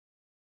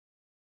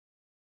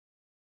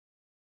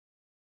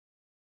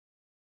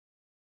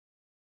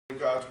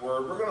God's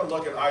Word. We're going to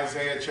look at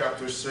Isaiah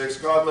chapter 6.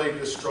 God laid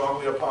this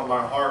strongly upon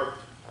my heart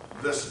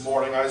this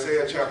morning.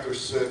 Isaiah chapter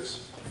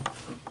 6.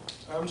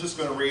 I'm just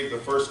going to read the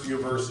first few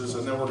verses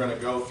and then we're going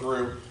to go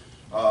through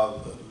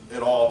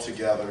it all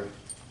together.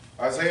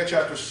 Isaiah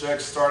chapter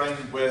 6, starting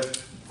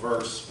with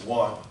verse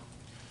 1.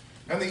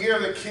 In the year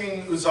that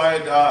King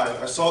Uzziah died,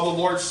 I saw the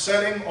Lord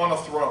sitting on a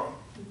throne,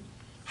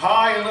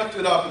 high and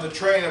lifted up, and the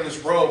train of his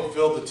robe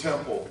filled the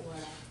temple.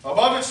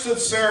 Above it stood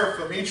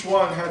seraphim. Each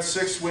one had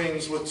 6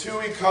 wings. With 2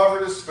 he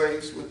covered his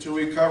face, with 2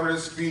 he covered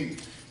his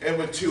feet, and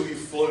with 2 he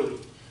flew.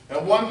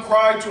 And one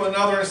cried to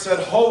another and said,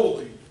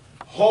 Holy,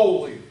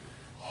 holy,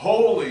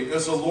 holy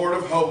is the Lord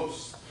of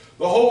hosts.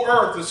 The whole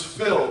earth is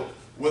filled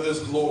with his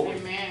glory.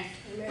 Amen.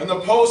 And the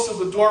posts of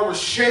the door were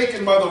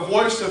shaken by the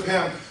voice of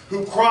him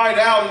who cried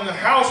out, and the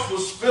house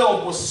was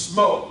filled with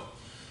smoke.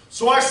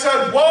 So I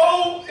said,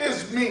 Woe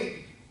is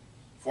me,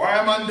 for I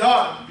am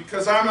undone,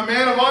 because I am a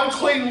man of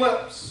unclean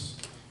lips.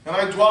 And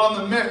I dwell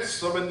in the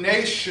midst of a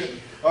nation,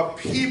 a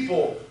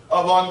people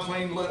of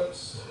unclean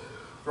lips.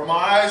 For my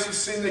eyes have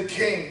seen the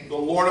King, the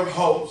Lord of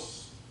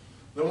hosts.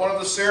 Then one of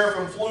the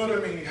seraphim flew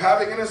to me,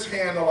 having in his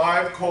hand a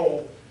live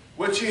coal,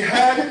 which he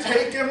had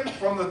taken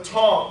from the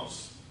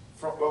tongs,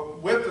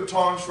 with the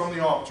tongs from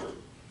the altar.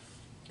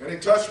 And he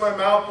touched my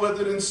mouth with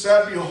it and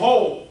said,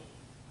 Behold,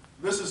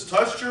 this has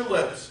touched your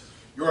lips.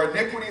 Your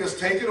iniquity is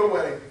taken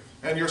away,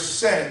 and your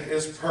sin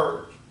is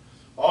purged.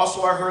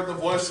 Also I heard the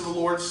voice of the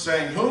Lord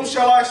saying, Whom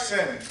shall I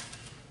send?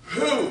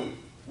 Who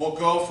will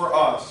go for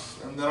us?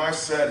 And then I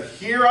said,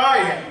 Here I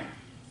am.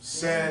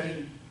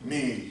 Send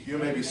me. You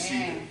may be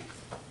seated.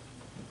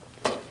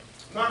 I'm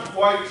not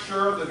quite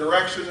sure the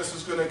direction this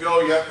is going to go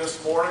yet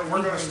this morning.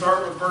 We're going to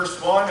start with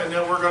verse 1, and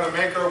then we're going to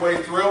make our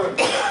way through and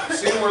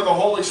see where the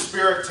Holy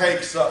Spirit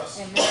takes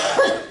us.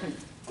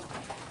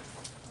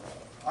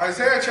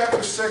 Isaiah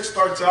chapter 6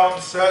 starts out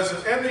and says,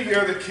 In the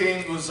year that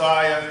King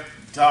Uzziah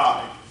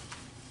died.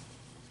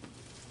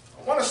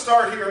 I want to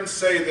start here and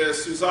say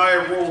this.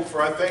 Uzziah ruled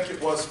for, I think it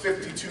was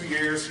 52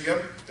 years.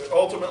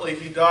 Ultimately,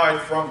 he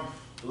died from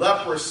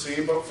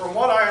leprosy. But from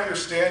what I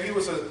understand, he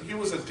was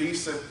a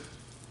decent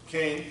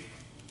king.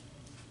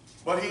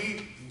 But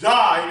he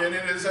died, and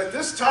it is at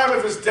this time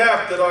of his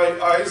death that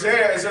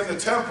Isaiah is in the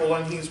temple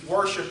and he's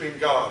worshiping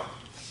God.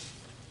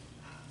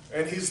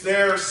 And he's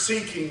there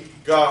seeking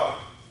God.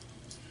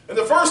 And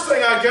the first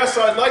thing I guess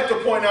I'd like to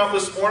point out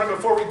this morning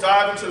before we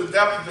dive into the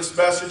depth of this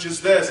message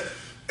is this,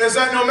 is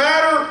that no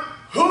matter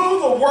who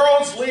the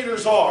world's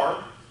leaders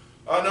are,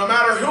 no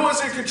matter who is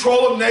in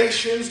control of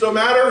nations, no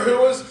matter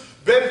who has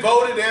been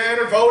voted in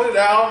or voted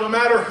out, no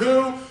matter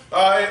who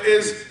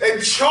is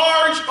in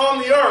charge on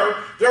the earth,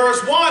 there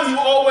is one who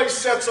always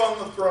sits on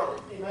the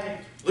throne. Amen.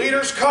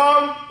 Leaders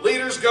come,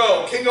 leaders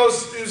go. King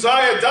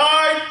Uzziah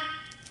died,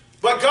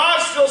 but God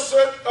still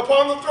sat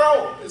upon the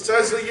throne. It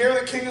says the year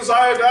that King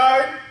Uzziah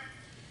died,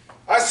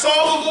 I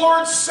saw the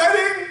Lord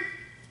sitting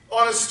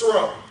on his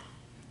throne,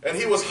 and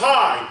he was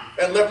high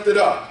and lifted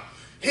up.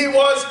 He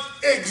was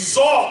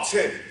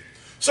exalted.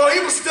 So he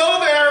was still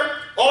there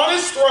on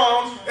his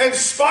throne in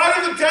spite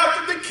of the death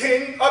of the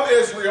king of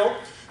Israel.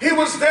 He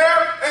was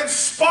there in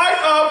spite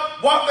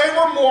of what they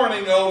were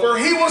mourning over.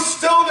 He was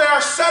still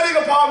there sitting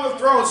upon the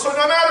throne. So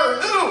no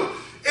matter who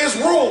is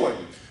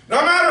ruling,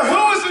 no matter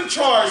who is in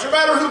charge, no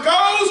matter who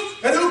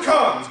goes and who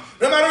comes,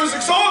 no matter who's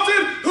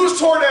exalted, who's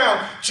torn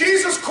down,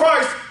 Jesus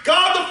Christ,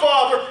 God the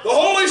Father, the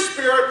Holy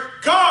Spirit,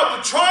 God,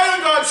 the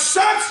triune God,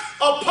 sits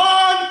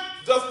upon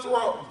the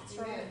throne.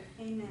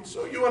 Amen.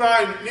 So you and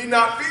I need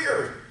not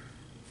fear,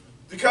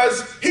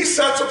 because he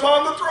sits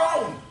upon the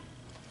throne.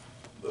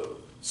 The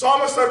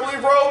psalmist, I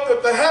believe, wrote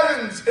that the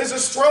heavens is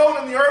his throne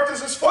and the earth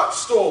is his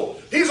footstool.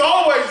 He's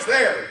always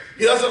there.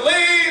 He doesn't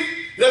leave.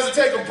 He doesn't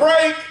take a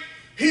break.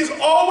 He's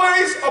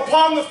always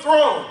upon the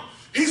throne.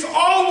 He's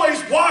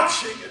always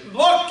watching and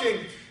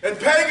looking and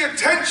paying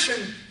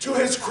attention to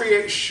his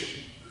creation.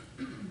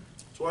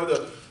 That's why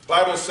the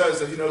Bible says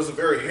that he knows the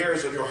very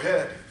hairs of your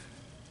head.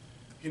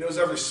 He knows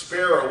every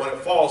sparrow when it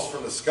falls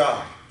from the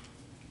sky.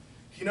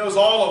 He knows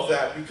all of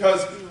that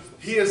because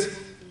he is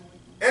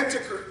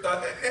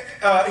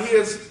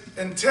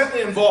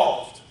intently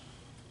involved.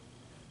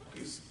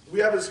 We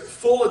have his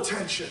full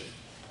attention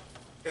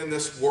in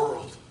this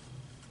world.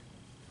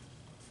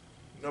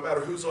 No matter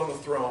who's on the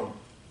throne,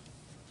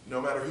 no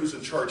matter who's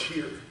in charge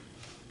here,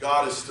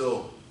 God is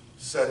still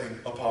sitting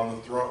upon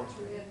the throne.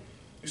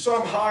 You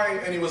saw him high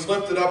and he was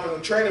lifted up, and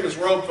the train of his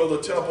robe filled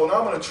the temple. And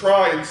I'm going to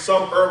try in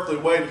some earthly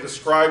way to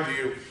describe to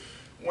you.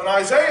 When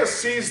Isaiah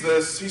sees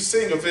this, he's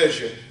seeing a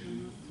vision,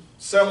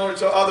 similar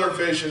to other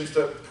visions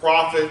that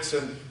prophets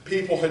and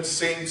people had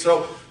seen.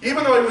 So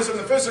even though he was in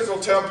the physical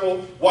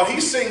temple, what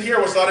he's seeing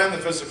here was not in the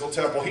physical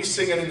temple. He's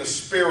seeing it in the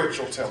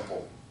spiritual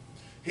temple.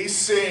 He's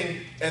seeing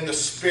in the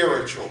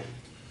spiritual.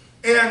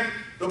 And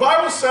the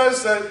Bible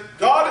says that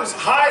God is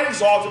high and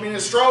exalted. I mean,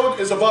 his throne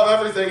is above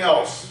everything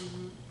else.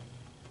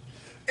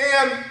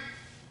 And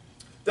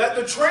that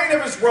the train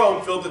of his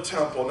robe filled the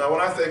temple. Now, when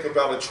I think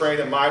about a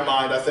train in my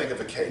mind, I think of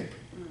a cape.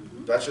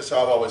 That's just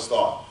how I've always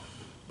thought.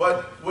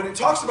 But when it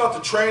talks about the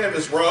train of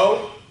his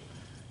robe,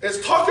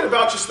 It's talking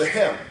about just the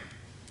hem.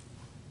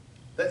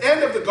 The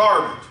end of the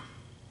garment.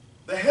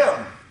 The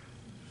hem.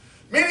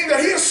 Meaning that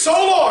he is so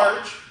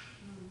large,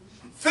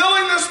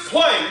 filling this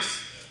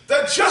place,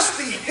 that just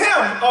the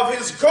hem of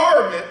his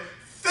garment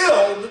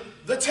filled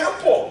the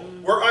temple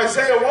where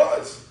Isaiah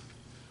was.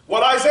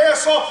 What Isaiah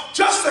saw,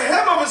 just the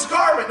hem of his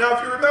garment. Now,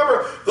 if you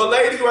remember the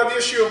lady who had the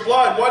issue of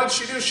blood, what did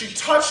she do? She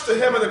touched the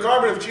hem of the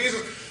garment of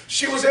Jesus.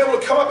 She was able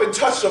to come up and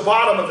touch the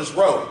bottom of his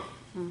robe.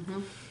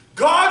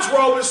 God's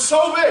robe is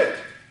so big.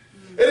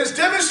 It is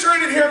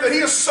demonstrated here that he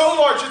is so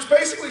large. It's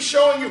basically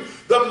showing you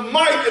the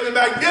might and the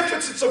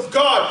magnificence of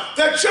God,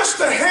 that just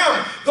the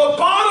hem, the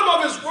bottom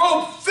of his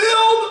robe,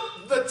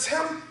 filled the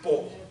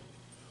temple.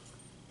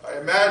 I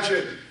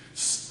imagine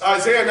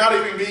Isaiah not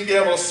even being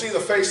able to see the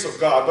face of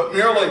God, but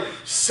merely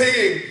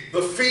seeing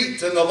the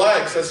feet and the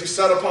legs as he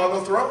sat upon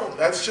the throne.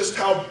 That's just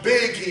how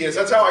big he is.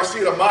 That's how I see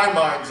it in my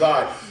mind's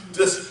eye.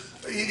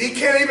 He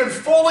can't even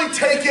fully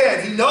take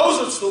in. He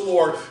knows it's the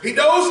Lord. He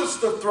knows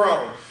it's the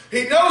throne.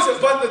 He knows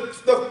it,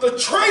 but the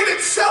train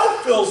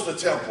itself fills the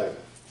temple.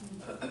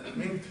 I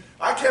mean,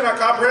 I cannot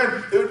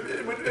comprehend.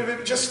 It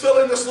would just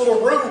fill in this little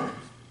room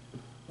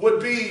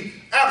would be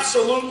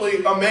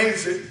absolutely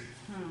amazing.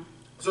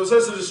 So it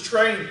says that his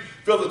train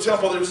filled the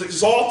temple. That he was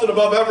exalted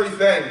above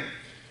everything.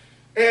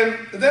 And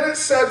then it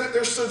said that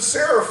there stood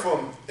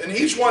seraphim, and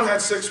each one had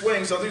 6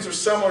 wings. Now these are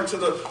similar to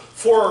the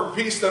 4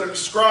 beasts that are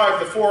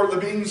described, the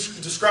beings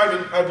described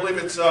in, I believe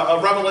it's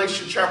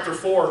Revelation chapter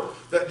 4,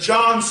 that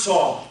John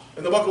saw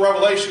in the book of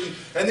Revelation.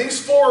 And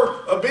these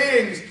 4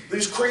 beings,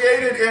 these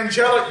created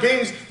angelic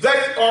beings,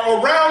 they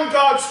are around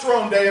God's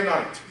throne day and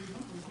night.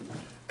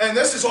 And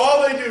this is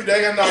all they do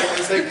day and night,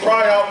 as they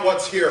cry out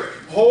what's here.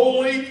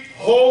 Holy,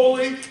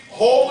 holy,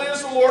 holy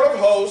is the Lord of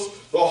hosts.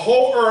 The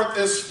whole earth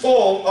is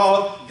full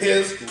of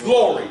his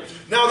glory.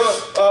 Now,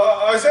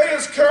 Isaiah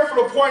is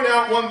careful to point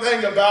out one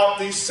thing about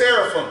these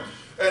seraphim.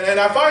 And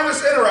I find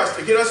this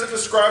interesting. He doesn't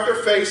describe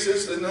their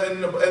faces in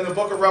the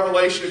book of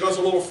Revelation. It goes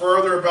a little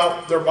further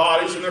about their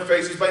bodies and their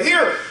faces. But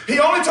here,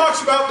 he only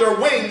talks about their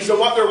wings and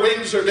what their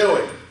wings are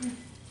doing.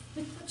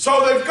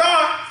 So they've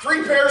got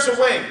 3 pairs of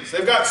wings.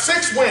 They've got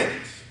 6 wings.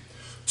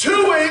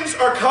 2 wings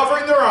are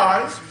covering their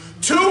eyes.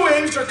 2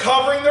 wings are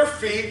covering their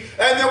feet,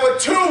 and then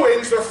with 2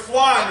 wings they're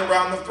flying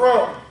around the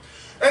throne.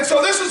 And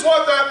so this is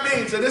what that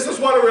means, and this is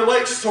what it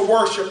relates to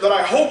worship that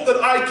I hope that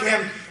I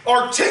can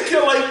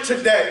articulate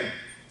today.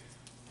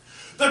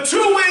 The 2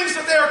 wings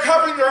that they are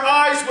covering their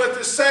eyes with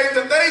is saying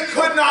that they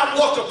could not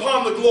look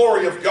upon the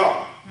glory of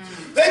God.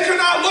 They could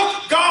not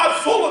look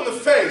God full in the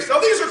face. Now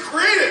these are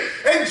created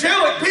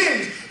angelic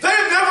beings. They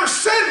have never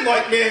sinned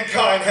like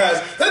mankind has.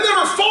 They've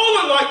never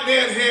fallen like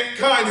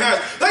mankind has.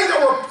 They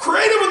were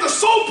created with the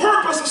sole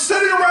purpose of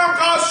sitting around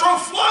God's throne,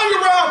 flying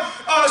around,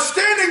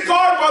 standing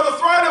guard by the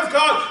throne of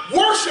God,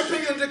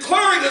 worshiping and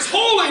declaring his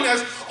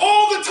holiness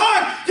all the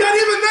time. Yet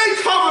even they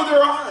cover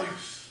their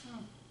eyes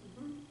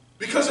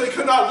because they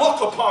could not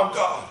look upon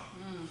God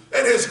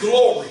and his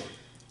glory.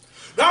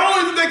 Not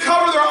only did they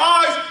cover their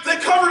eyes, they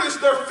covered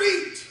their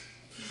feet.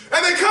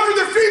 And they covered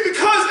their feet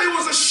because it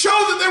was a show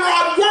that they were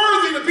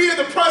unworthy to be in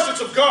the presence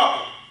of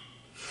God.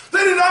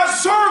 They did not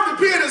deserve to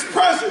be in his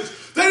presence.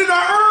 They did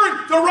not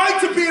earn the right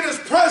to be in his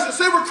presence.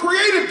 They were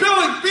created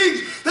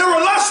beings. They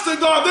were less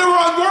than God. They were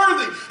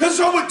unworthy. And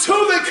so with 2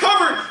 they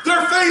covered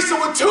their face, and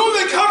with 2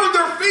 they covered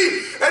their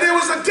feet. And it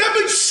was a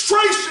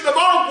demonstration of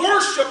our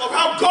worship, of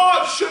how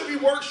God should be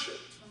worshipped.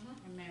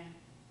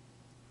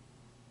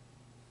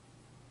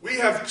 We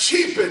have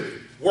cheapened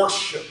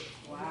worship.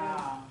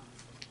 Wow.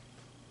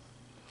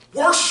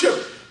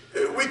 Worship.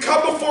 We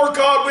come before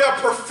God. We have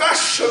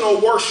professional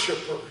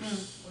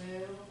worshipers.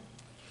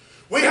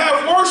 We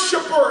have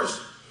worshipers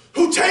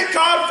who take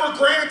God for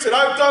granted.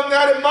 I've done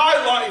that in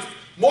my life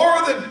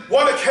more than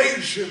one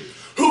occasion.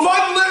 Who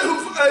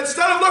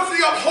instead of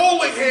lifting up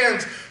holy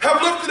hands,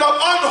 have lifted up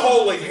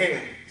unholy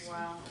hands.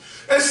 Wow.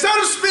 Instead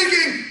of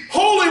speaking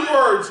holy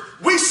words,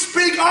 we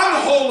speak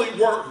unholy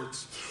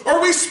words. Or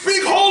we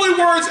speak holy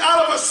words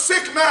out of a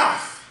sick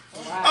mouth,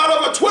 wow, out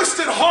of a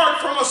twisted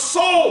heart, from a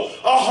soul,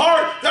 a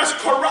heart that's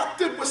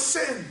corrupted with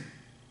sin.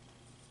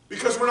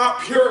 Because we're not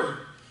pure.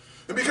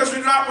 And because we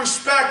do not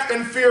respect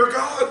and fear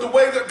God the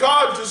way that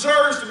God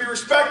deserves to be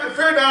respected and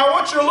feared. Now I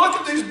want you to look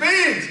at these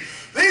beings.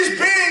 These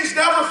beings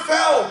never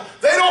fell.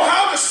 They don't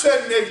have a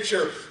sin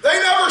nature. They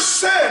never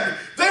sinned.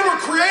 They were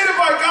created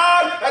by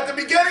God at the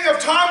beginning of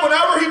time,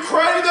 whenever he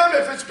created them.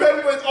 If it's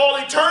been with all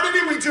eternity,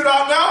 we do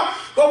not know.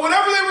 But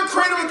whenever they were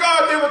created with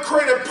God, they were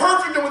created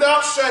perfect and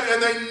without sin,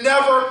 and they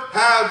never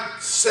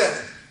have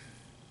sinned.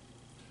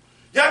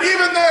 Yet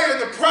even they, in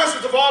the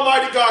presence of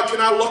Almighty God,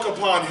 cannot look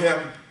upon him.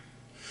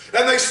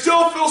 And they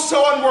still feel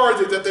so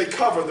unworthy that they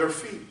cover their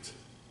feet.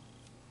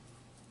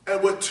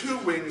 And with 2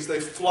 wings, they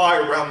fly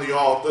around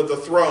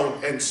the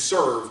throne and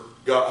serve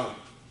God.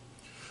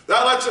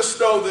 That lets us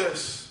know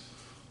this.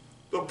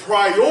 The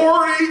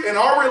priority in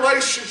our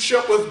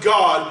relationship with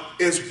God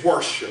is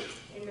worship.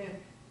 Amen.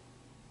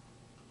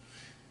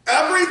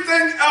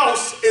 Everything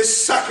else is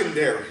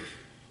secondary.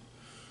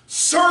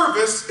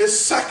 Service is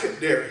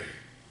secondary.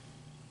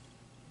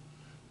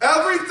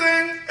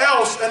 Everything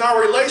else in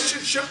our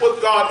relationship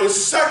with God is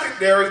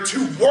secondary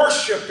to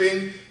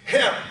worshiping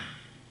Him,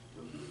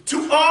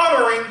 to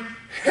honoring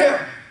Him.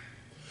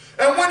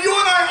 And when you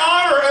and I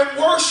honor and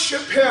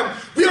worship Him,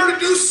 we are to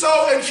do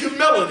so in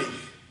humility.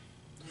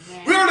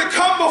 We are to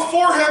come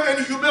before Him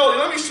in humility.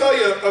 Let me tell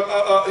you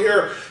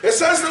here. It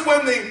says that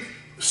when the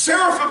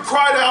seraphim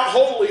cried out,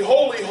 "Holy,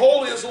 holy,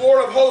 holy is the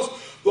Lord of hosts,"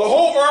 the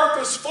whole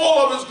earth is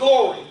full of His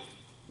glory.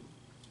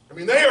 I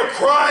mean, they are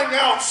crying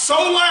out so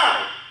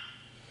loud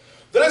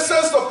that it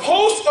says the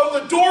posts of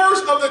the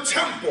doors of the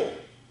temple,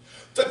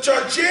 the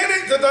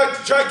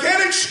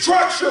gigantic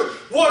structure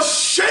was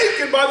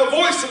shaken by the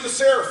voice of the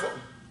seraphim.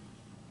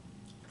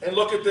 And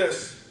look at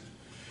this.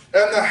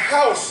 And the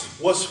house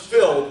was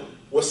filled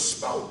with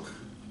smoke.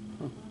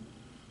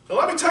 Now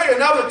let me tell you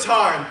another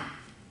time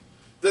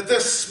that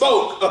this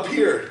smoke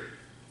appeared.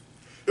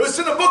 It was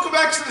in the book of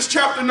Exodus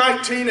chapter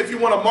 19, if you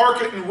want to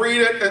mark it and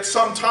read it at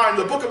some time.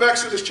 The book of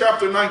Exodus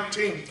chapter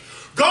 19.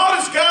 God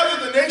has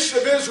gathered the nation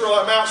of Israel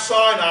at Mount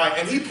Sinai,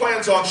 and He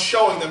plans on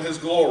showing them His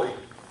glory.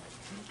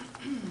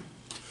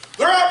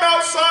 They're at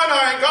Mount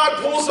Sinai, and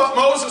God pulls up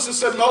Moses and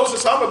said,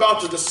 "Moses, I'm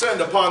about to descend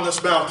upon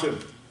this mountain.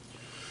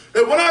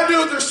 And when I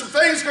do, there's some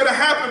things going to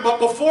happen, but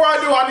before I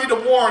do, I need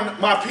to warn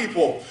my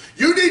people.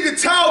 You need to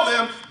tell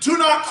them, do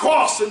not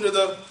cross into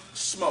the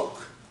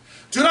smoke.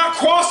 Do not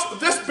cross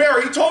this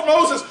barrier." He told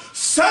Moses,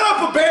 set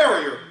up a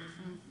barrier.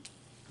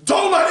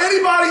 Don't let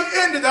anybody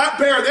into that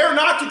barrier. They're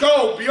not to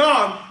go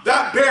beyond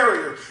that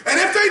barrier. And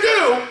if they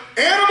do,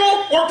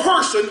 animal or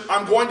person,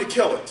 I'm going to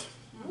kill it.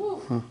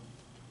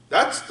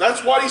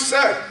 That's what He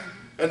said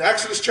in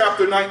Exodus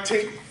chapter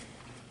 19.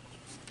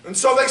 And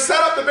so they set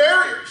up the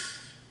barriers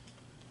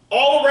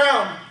all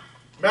around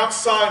Mount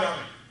Sinai.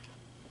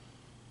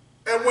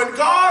 And when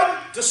God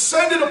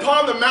descended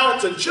upon the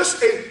mountain,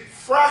 just a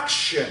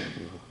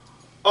fraction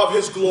of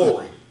His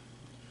glory.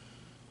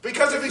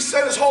 Because if He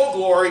said His whole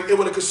glory, it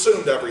would have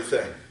consumed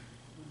everything.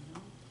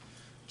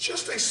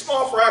 Just a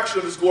small fraction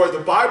of His glory. The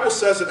Bible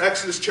says in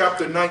Exodus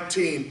chapter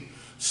 19,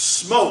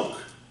 smoke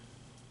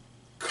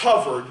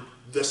covered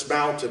this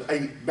mountain.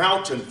 A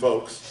mountain,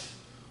 folks.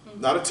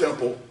 Not a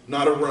temple,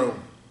 not a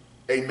room.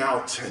 A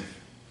mountain.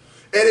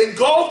 It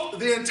engulfed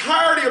the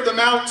entirety of the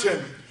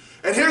mountain.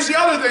 And here's the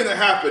other thing that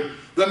happened.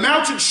 The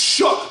mountain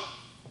shook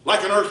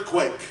like an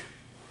earthquake.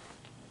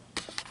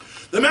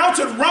 The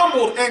mountain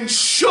rumbled and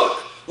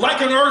shook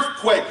like an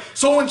earthquake.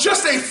 So when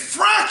just a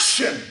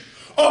fraction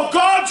of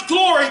God's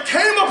glory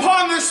came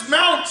upon this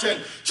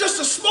mountain,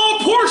 just a small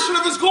portion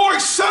of His glory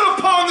set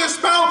upon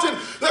this mountain,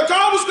 that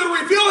God was going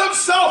to reveal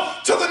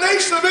Himself to the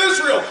nation of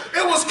Israel.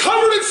 It was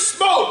covered in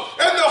smoke,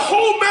 and the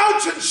whole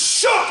mountain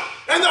shook,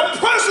 and the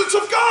presence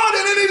of God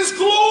and in His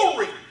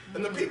glory.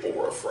 And the people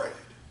were afraid.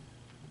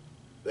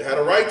 They had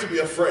a right to be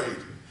afraid.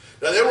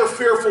 Now they were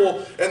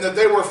fearful, and that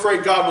they were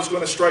afraid God was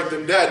going to strike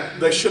them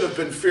dead. They should have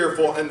been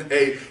fearful in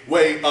a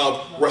way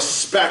of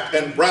respect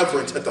and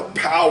reverence at the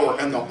power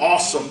and the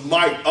awesome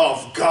might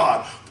of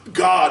God.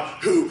 God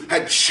who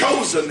had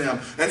chosen them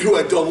and who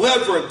had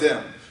delivered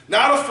them.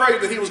 Not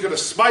afraid that He was going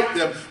to smite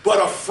them, but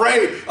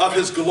afraid of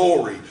His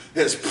glory,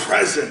 His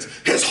presence,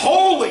 His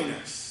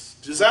holiness.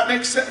 Does that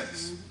make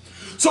sense?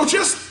 So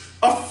just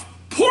a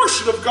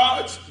portion of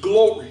God's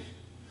glory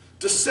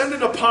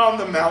descended upon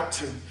the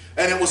mountain,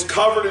 and it was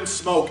covered in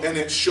smoke, and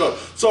it shook.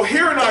 So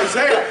here in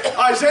Isaiah,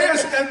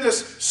 Isaiah's in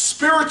this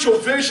spiritual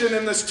vision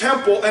in this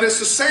temple, and it's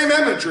the same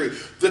imagery.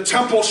 The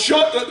temple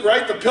shook,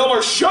 right? The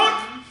pillar shook,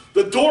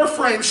 the door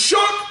frame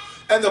shook,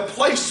 and the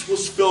place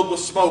was filled with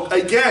smoke.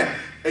 Again,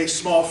 a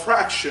small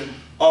fraction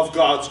of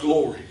God's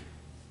glory.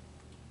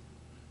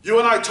 You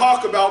and I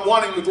talk about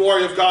wanting the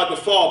glory of God to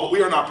fall, but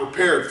we are not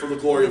prepared for the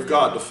glory of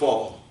God to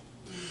fall.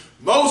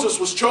 Moses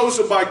was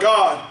chosen by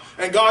God,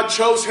 and God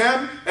chose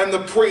him and the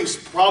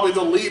priests, probably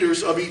the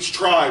leaders of each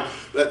tribe.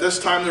 At this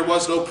time there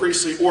was no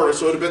priestly order,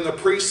 so it would have been the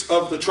priests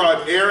of the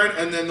tribe, Aaron,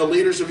 and then the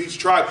leaders of each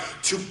tribe.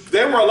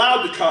 They were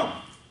allowed to come.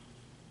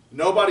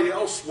 Nobody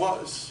else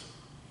was.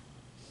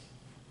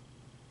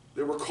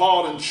 They were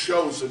called and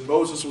chosen.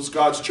 Moses was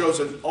God's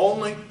chosen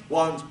only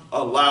one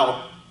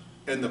allowed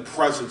in the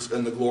presence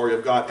and the glory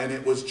of God. And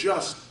it was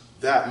just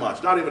that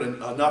much. Not even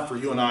enough for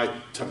you and I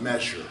to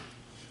measure.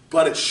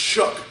 But it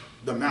shook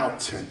the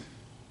mountain.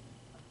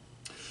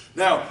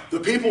 Now, the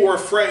people were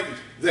afraid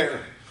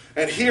there.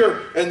 And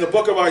here in the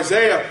book of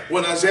Isaiah,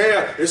 when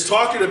Isaiah is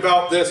talking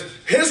about this,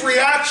 his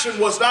reaction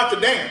was not to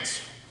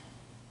dance.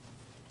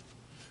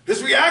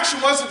 His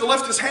reaction wasn't to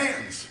lift his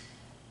hands.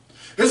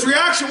 His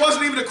reaction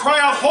wasn't even to cry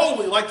out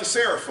holy like the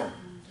seraphim.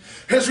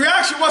 His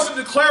reaction wasn't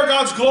to declare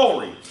God's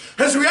glory.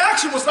 His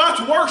reaction was not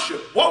to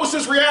worship. What was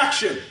his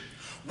reaction?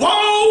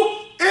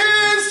 Woe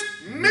is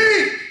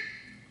me,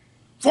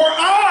 for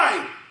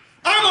I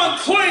am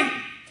unclean.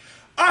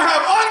 I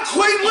have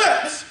unclean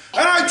lips,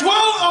 and I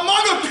dwell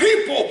among a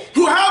people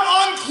who have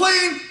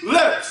unclean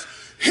lips.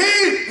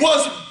 He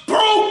was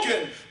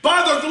broken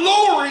by the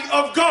glory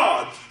of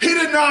God. He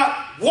did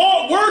not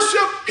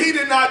worship. He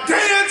did not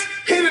dance.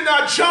 He did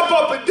not jump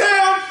up and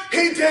down.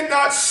 He did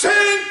not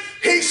sing.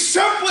 He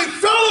simply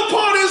fell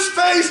upon his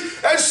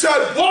face and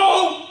said,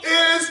 woe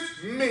is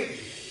me.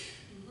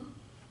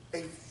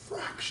 A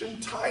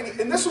fraction tiny,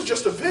 and this was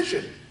just a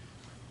vision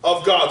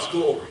of God's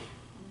glory.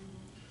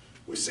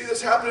 We see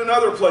this happen in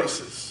other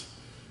places.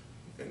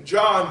 And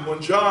John,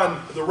 when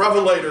John the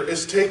Revelator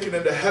is taken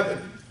into heaven,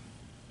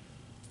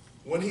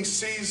 when he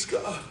sees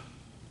God,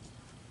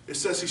 it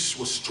says he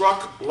was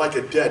struck like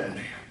a dead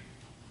man.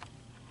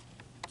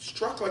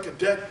 Struck like a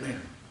dead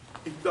man.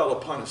 He fell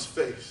upon his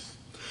face.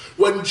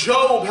 When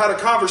Job had a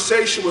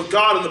conversation with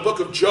God in the book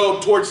of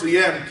Job towards the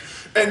end,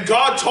 and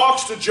God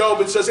talks to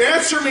Job and says,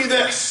 answer me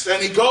this.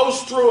 And he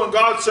goes through and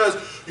God says,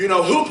 you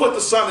know, who put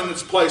the sun in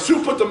its place?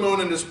 Who put the moon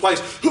in its place?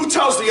 Who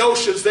tells the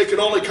oceans they can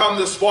only come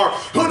this far?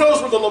 Who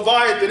knows where the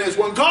Leviathan is?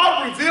 When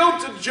God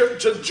revealed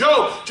to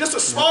Job just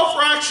a small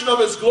fraction of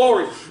his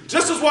glory,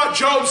 this is what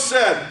Job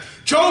said.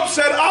 Job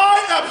said,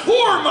 I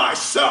abhor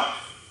myself.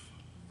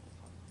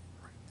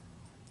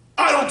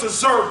 I don't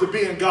deserve to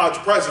be in God's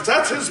presence.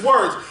 That's his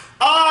words.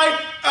 I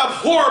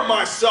abhor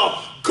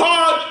myself.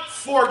 God,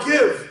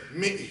 forgive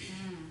me.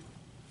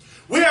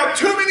 We have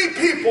too many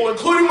people,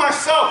 including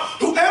myself,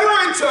 who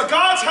enter into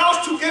God's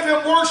house to give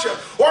him worship,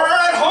 or are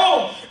at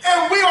home,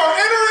 and we are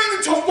entering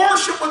into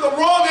worship with the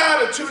wrong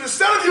attitude.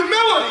 Instead of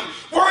humility,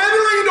 we're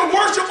entering into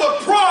worship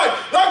with pride,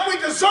 like we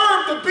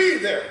deserve to be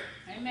there.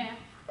 Amen.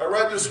 I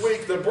read this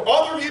week, the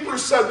author of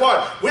Hebrews said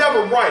what? We have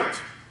a right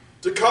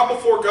to come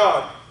before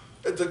God,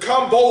 and to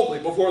come boldly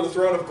before the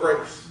throne of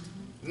grace,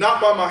 not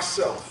by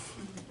myself,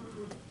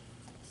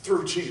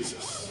 through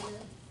Jesus.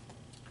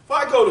 If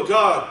I go to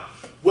God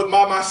with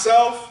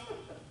myself,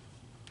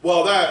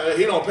 well, that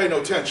he don't pay no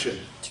attention,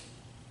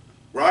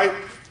 right?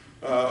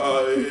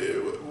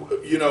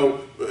 You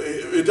know,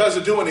 it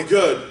doesn't do any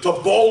good to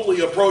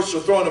boldly approach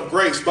the throne of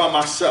grace by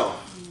myself.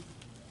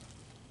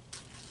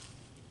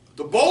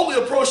 To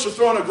boldly approach the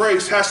throne of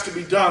grace has to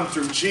be done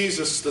through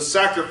Jesus, the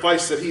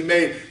sacrifice that he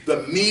made,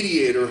 the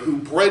mediator who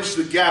bridged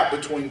the gap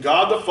between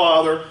God the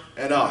Father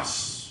and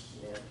us.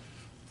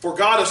 For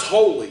God is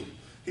holy.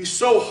 He's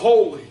so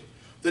holy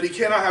that he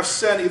cannot have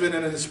sin even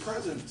in his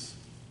presence.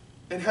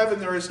 In heaven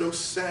there is no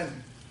sin.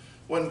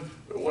 When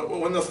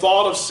the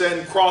thought of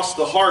sin crossed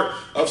the heart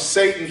of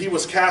Satan, he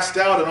was cast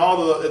out and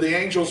all the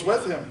angels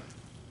with him.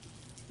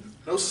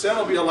 No sin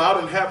will be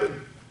allowed in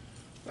heaven.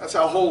 That's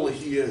how holy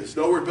he is.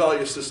 No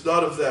rebelliousness,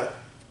 none of that.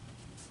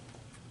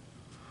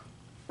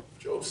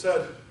 Job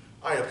said,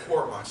 I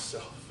abhor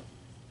myself.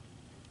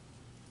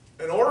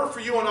 In order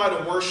for you and I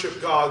to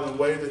worship God in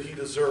the way that he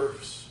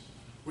deserves,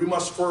 we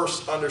must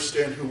first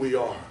understand who we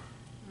are.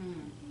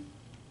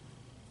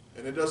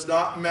 And it does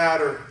not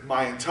matter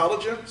my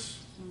intelligence,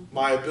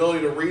 my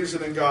ability to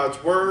reason in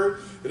God's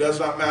word. It does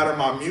not matter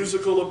my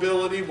musical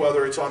ability,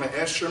 whether it's on an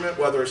instrument,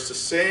 whether it's to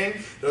sing.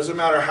 It doesn't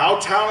matter how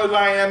talented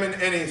I am in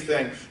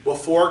anything.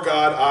 Before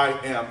God,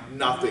 I am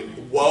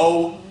nothing.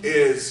 Woe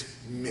is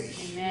me.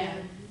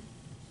 Amen.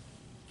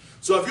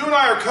 So if you and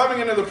I are coming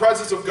into the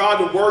presence of God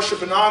to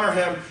worship and honor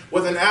him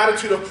with an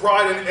attitude of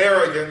pride and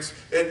arrogance,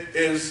 it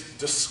is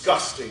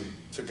disgusting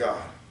to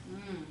God.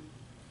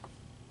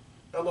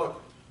 Now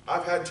look,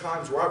 I've had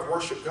times where I've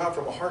worshiped God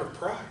from a heart of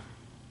pride.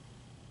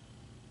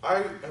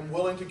 I am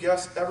willing to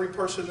guess every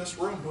person in this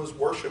room who has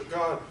worshiped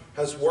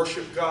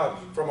God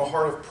from a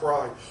heart of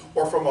pride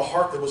or from a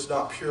heart that was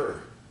not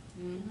pure.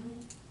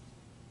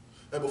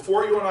 And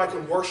before you and I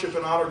can worship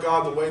and honor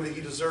God the way that he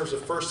deserves, the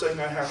first thing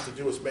I have to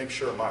do is make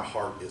sure my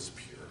heart is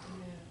pure.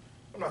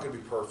 I'm not going to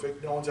be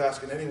perfect. No one's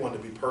asking anyone to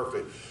be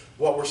perfect.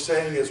 What we're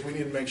saying is we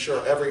need to make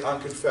sure every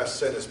unconfessed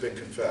sin has been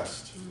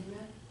confessed.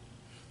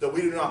 That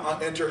we do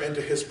not enter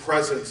into his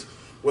presence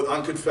with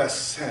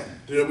unconfessed sin.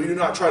 That we do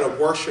not try to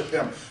worship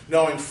him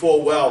knowing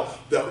full well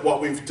that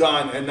what we've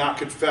done and not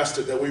confessed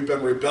it, that we've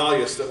been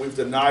rebellious, that we've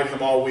denied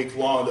him all week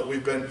long, that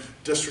we've been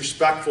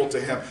disrespectful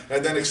to him,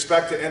 and then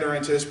expect to enter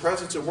into his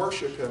presence and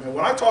worship him. And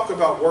when I talk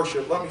about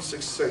worship, let me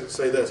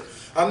say this.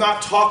 I'm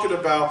not talking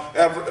about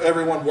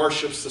everyone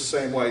worships the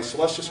same way. So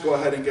let's just go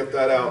ahead and get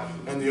that out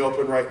in the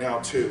open right now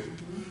too.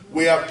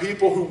 We have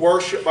people who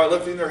worship by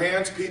lifting their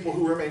hands, people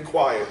who remain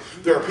quiet.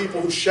 There are people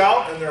who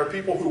shout, and there are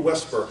people who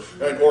whisper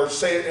or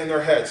say it in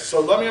their heads.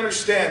 So let me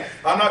understand,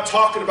 I'm not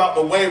talking about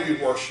the way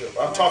we worship.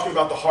 I'm talking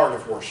about the heart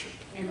of worship.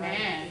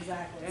 Amen.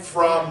 Exactly.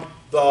 From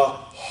the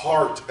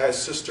heart,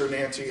 as Sister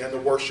Nancy and the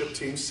worship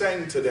team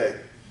sang today.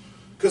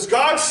 Because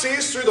God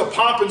sees through the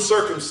pomp and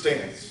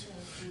circumstance.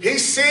 He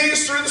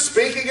sees through the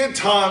speaking in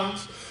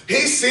tongues.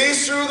 He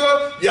sees through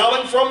the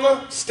yelling from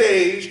the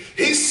stage.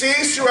 He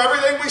sees through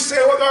everything we say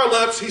with our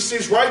lips. He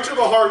sees right to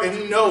the heart, and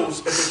he knows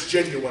if it's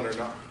genuine or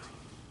not.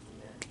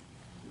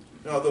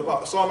 Now,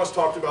 the psalmist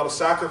talked about a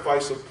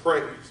sacrifice of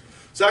praise.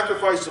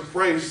 Sacrifice of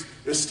praise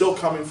is still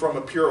coming from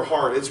a pure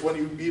heart. It's when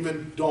you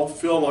even don't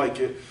feel like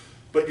it,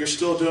 but you're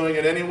still doing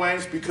it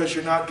anyways because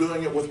you're not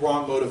doing it with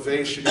wrong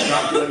motivation. You're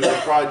not doing it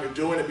with pride. You're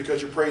doing it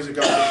because you're praising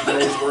God because you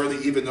know he's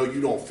worthy even though you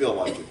don't feel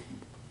like it.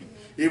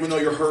 Even though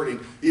you're hurting,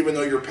 even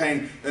though you're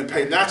in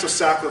pain. That's a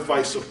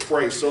sacrifice of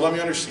praise. So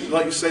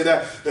let you say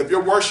that. If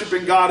you're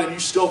worshiping God and you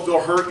still feel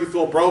hurt, you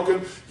feel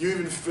broken, you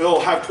even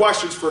have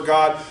questions for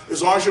God,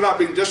 as long as you're not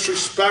being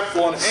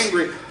disrespectful and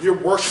angry, you're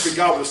worshiping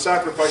God with a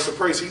sacrifice of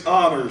praise. He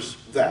honors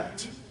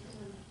that.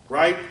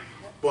 Right?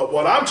 But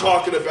what I'm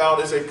talking about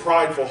is a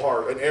prideful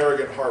heart, an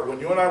arrogant heart. When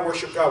you and I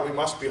worship God, we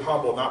must be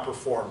humble, not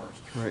performers.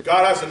 Right.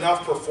 God has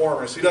enough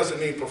performers. He doesn't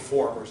need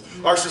performers.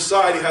 Our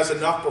society has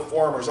enough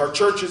performers. Our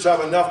churches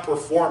have enough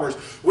performers.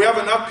 We have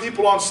enough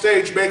people on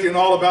stage making it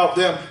all about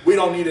them. We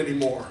don't need any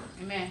more.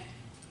 Amen.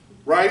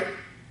 Right?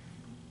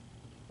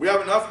 We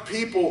have enough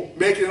people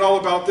making it all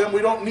about them.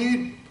 We don't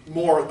need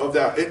more of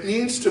that. It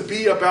needs to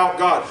be about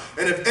God.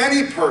 And if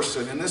any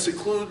person, and this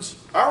includes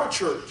our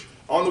church,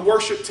 on the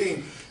worship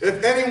team,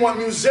 if anyone,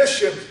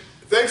 musician,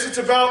 thinks it's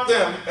about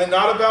them and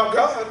not about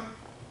God,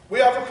 we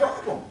have a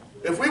problem.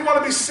 If we want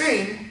to be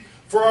seen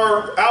for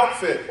our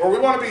outfit, or we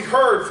want to be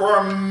heard for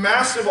our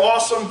massive,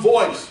 awesome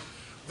voice,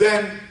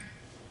 then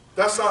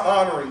that's not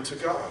honoring to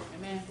God.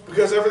 Amen.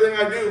 Because everything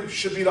I do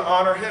should be to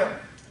honor Him.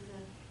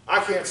 I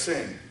can't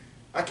sing.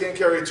 I can't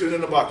carry a tune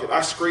in a bucket.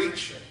 I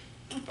screech.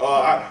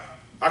 I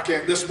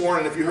can't. This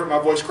morning, if you heard my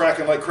voice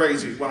cracking like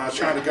crazy when I was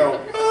trying to go,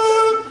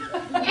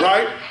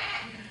 right?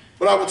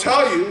 But I will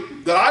tell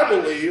you that I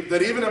believe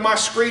that even in my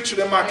screeching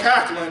and my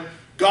cackling,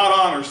 God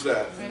honors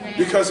that. Amen.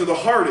 Because of the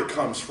heart it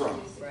comes from.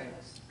 Right.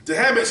 To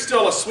Him, it's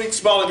still a sweet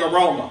smelling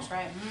aroma.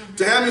 Right. Mm-hmm.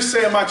 To Him, He's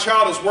saying, my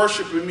child is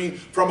worshiping me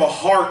from a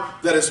heart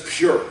that is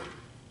pure.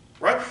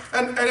 Right?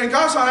 And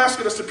God's not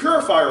asking us to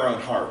purify our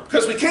own heart,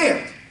 because we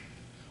can't.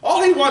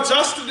 All He wants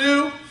us to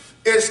do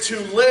is to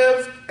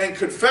live and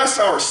confess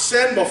our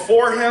sin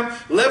before Him,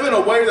 live in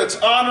a way that's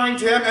honoring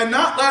to Him, and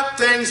not let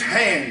things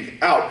hang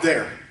out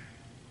there.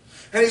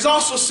 And He's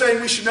also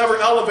saying we should never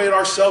elevate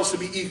ourselves to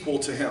be equal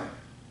to Him.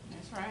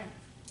 That's right.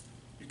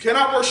 You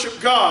cannot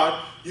worship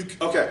God. You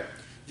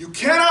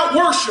cannot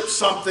worship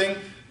something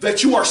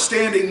that you are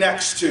standing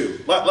next to.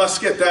 Let's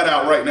get that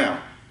out right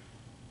now.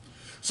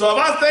 So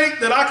if I think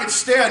that I can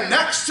stand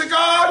next to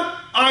God,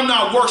 I'm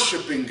not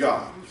worshiping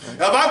God.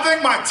 If I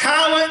think my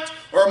talent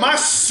or my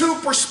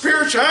super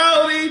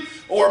spirituality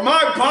or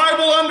my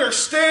Bible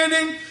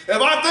understanding,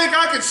 if I think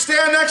I can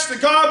stand next to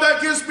God,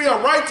 that gives me a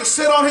right to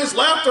sit on His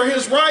left or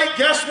His right,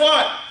 guess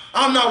what?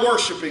 I'm not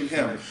worshiping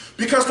Him.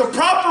 Because the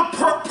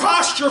proper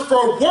posture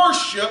for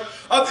worship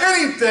of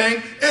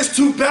anything is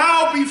to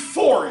bow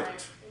before it.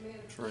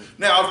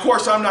 Now, of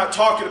course, I'm not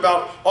talking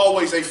about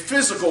always a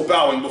physical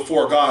bowing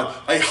before God,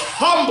 a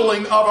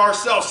humbling of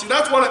ourselves. See,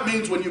 that's what it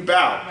means when you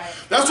bow. Right.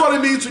 That's what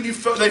it means when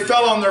they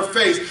fell on their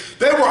face.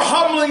 They were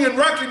humbling and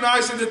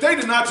recognizing that they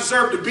did not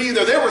deserve to be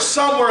there. They were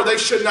somewhere they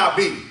should not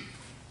be.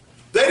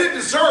 They didn't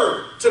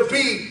deserve to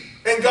be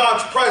in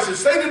God's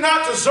presence. They did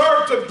not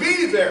deserve to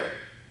be there,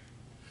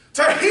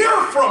 to hear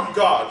from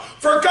God,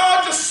 for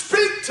God to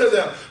speak to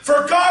them,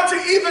 for God to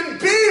even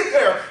be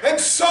there. And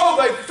so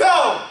they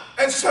fell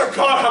and said,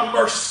 God, have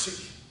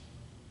mercy.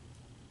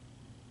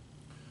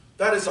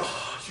 That is a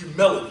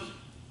humility.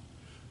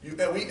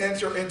 And we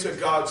enter into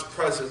God's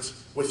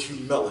presence with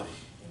humility.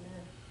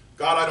 Amen.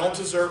 God, I don't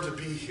deserve to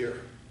be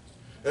here.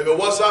 If it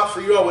was not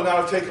for you, I would not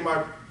have taken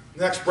my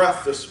next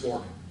breath this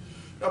morning.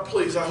 Now,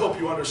 please, I hope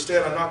you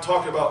understand, I'm not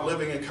talking about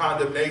living in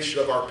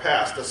condemnation of our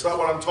past. That's not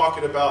what I'm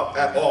talking about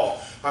at all.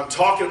 I'm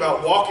talking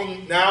about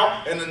walking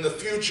now and in the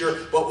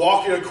future, but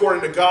walking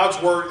according to God's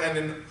word and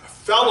in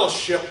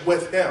fellowship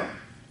with Him.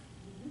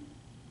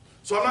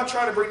 So I'm not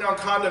trying to bring down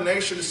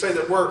condemnation to say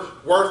that we're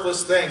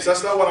worthless things.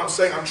 That's not what I'm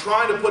saying. I'm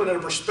trying to put it in a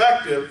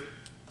perspective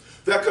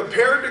that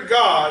compared to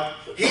God,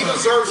 He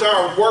deserves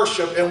our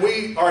worship and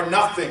we are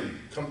nothing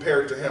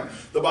compared to Him.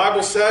 The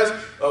Bible says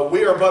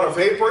we are but a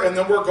vapor and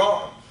then we're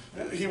gone.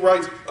 He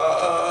writes,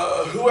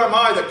 who am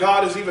I that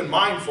God is even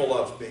mindful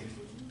of me?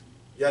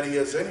 Yet He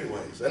is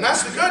anyways. And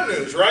that's the good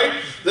news, right?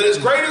 That as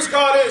great as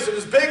God is, and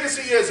as big as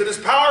He is, and as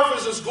powerful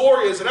as His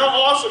glory is, and how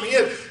awesome He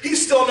is, He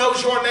still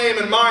knows your name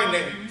and my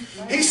name.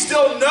 He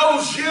still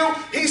knows you.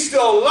 He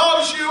still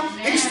loves you.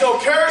 He still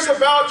cares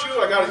about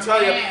you. I got to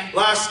tell you,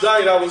 last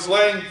night I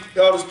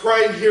was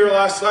praying here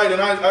last night,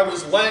 and I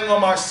was laying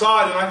on my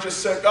side, and I just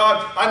said,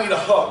 God, I need a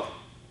hug.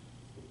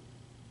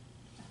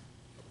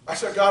 I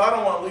said, God, I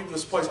don't want to leave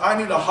this place.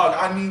 I need a hug.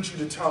 I need you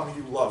to tell me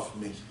you love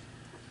me.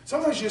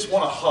 Sometimes you just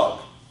want a hug.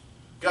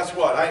 Guess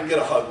what? I didn't get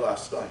a hug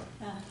last night.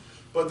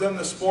 But then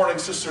this morning,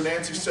 Sister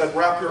Nancy said,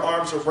 wrap your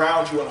arms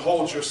around you and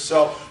hold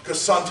yourself,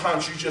 because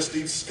sometimes you just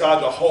need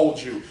God to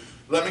hold you.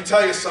 Let me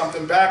tell you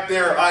something. Back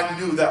there, I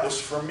knew that was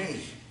for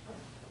me.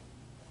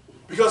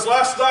 Because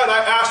last night, I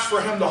asked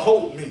for Him to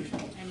hold me,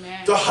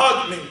 Amen. To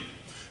hug me.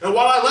 And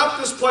while I left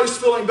this place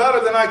feeling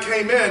better than I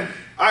came in,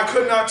 I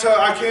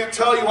can't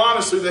tell you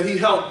honestly that He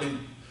helped me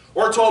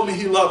or told me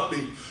He loved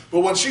me. But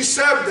when she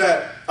said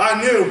that,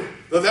 I knew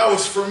that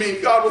was for me.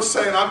 God was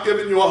saying, I'm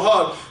giving you a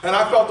hug. And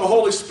I felt the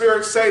Holy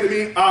Spirit say to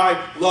me,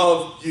 I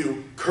love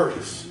you,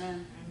 Curtis.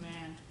 Amen.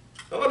 Amen.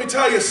 Now let me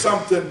tell you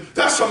something.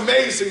 That's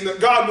amazing that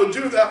God would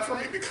do that for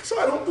me, because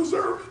I don't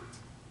deserve it.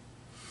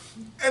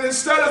 And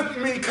instead of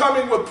me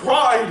coming with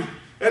pride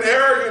and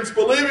arrogance,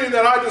 believing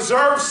that I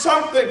deserve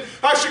something.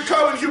 I should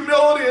come in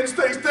humility and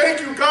say,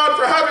 thank you, God,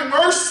 for having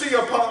mercy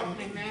upon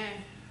me.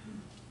 Amen.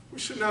 We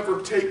should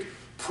never take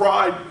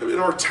pride in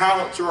our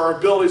talents or our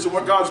abilities and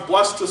what God's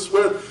blessed us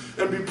with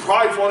and be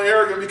prideful and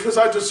arrogant because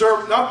I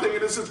deserve nothing.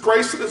 It is His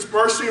grace and His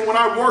mercy, and when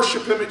I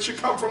worship Him, it should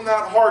come from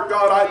that heart.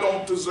 God, I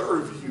don't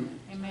deserve you.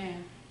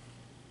 Amen.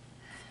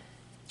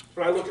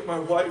 When I look at my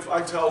wife,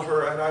 I tell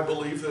her, and I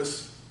believe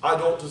this, I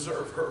don't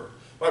deserve her.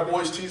 My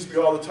boys tease me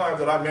all the time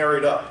that I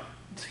married up.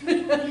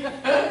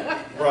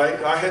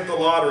 Right? I hit the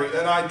lottery,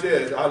 and I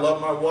did. I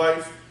love my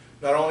wife.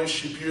 Not only is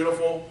she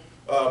beautiful,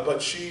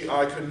 but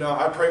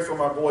I pray for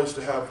my boys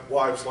to have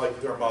wives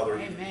like their mother.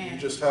 Amen. You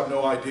just have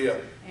no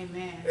idea.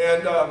 Amen.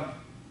 And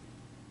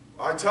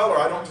I tell her,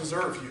 I don't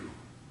deserve you.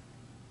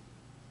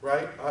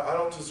 Right? I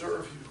don't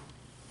deserve you.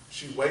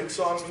 She waits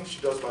on me.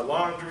 She does my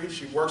laundry.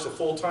 She works a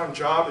full-time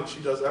job, and she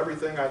does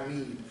everything I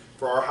need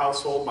for our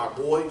household, my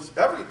boys,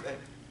 everything.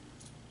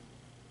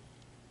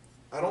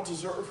 I don't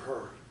deserve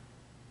her.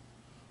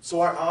 So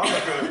I honor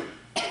her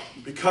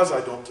because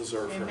I don't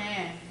deserve her.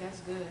 Amen. That's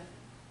good.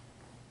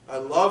 I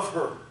love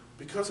her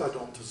because I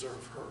don't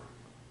deserve her.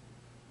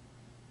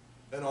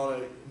 And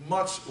on a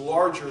much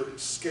larger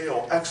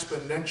scale,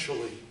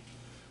 exponentially,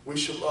 we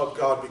should love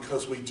God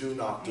because we do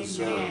not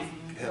deserve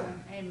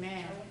Him.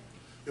 Amen.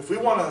 If we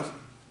want to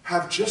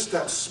have just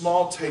that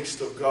small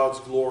taste of God's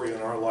glory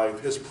in our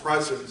life, His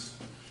presence,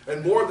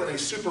 and more than a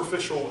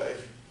superficial way,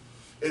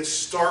 it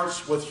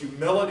starts with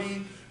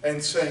humility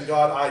and saying,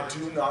 God, I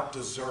do not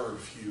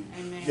deserve you,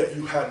 Amen. yet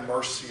you had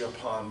mercy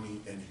upon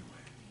me anyway.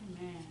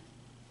 Amen.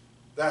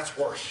 That's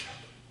worship.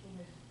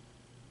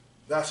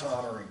 That's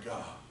honoring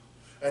God.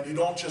 And you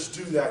don't just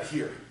do that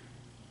here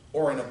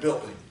or in a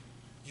building.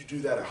 You do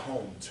that at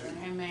home too.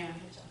 Amen.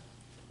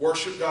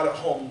 Worship God at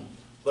home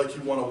like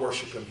you want to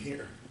worship Him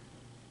here.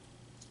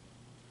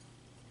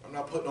 I'm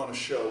not putting on a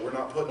show. We're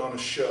not putting on a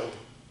show.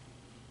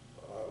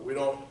 We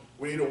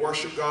need to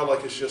worship God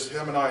like it's just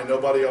Him and I and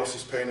nobody else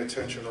is paying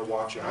attention or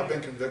watching. I've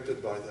been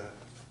convicted by that.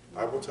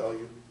 I will tell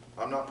you.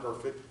 I'm not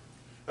perfect.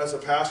 As a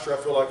pastor, I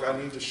feel like I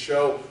need to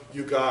show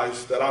you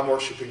guys that I'm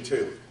worshiping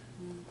too.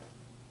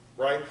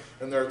 Right?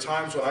 And there are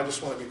times when I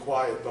just want to be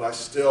quiet, but I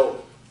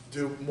still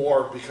do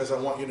more because I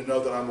want you to know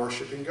that I'm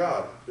worshiping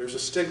God. There's a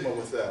stigma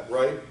with that,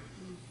 right?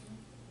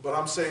 But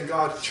I'm saying,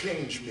 God,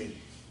 change me.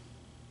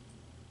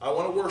 I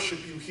want to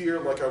worship you here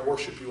like I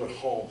worship you at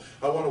home.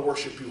 I want to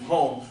worship you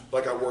home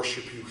like I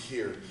worship you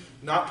here.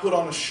 Not put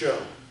on a show,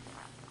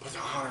 but to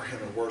honor Him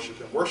and worship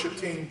Him. Worship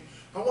team,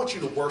 I want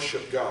you to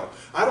worship God.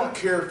 I don't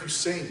care if you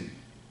sing.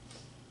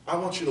 I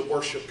want you to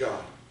worship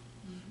God.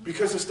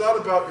 Because it's not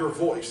about your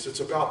voice. It's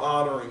about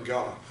honoring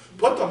God.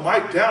 Put the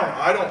mic down.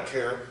 I don't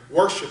care.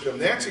 Worship Him.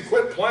 Nancy,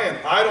 quit playing.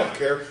 I don't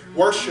care.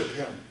 Worship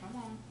Him.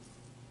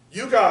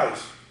 You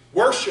guys,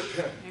 worship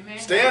Him. Amen.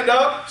 Stand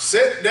up,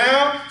 sit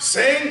down,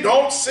 sing,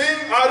 don't sing.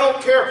 I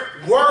don't care.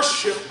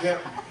 Worship Him.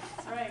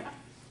 That's right.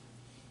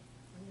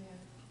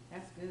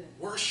 That's good.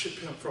 Worship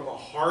Him from a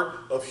heart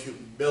of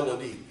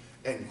humility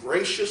and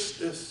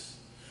graciousness.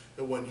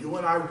 And when you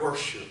and I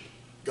worship,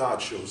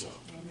 God shows up.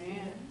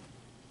 Amen.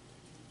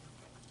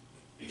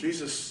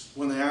 Jesus,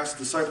 when the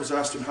disciples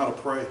asked Him how to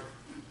pray,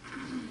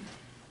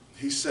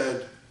 He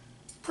said,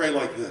 pray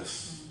like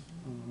this.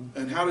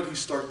 And how did He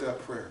start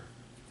that prayer?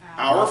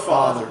 Our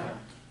Father,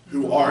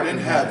 who art in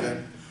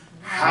heaven,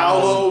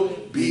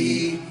 hallowed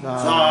be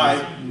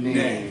thy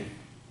name.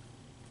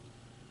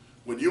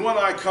 When you and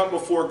I come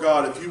before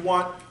God, if you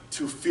want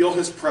to feel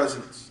His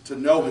presence, to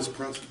know His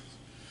presence,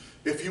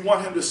 if you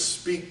want Him to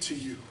speak to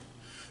you,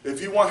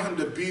 if you want Him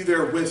to be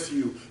there with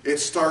you, it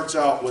starts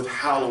out with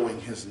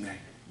hallowing His name.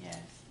 Yes.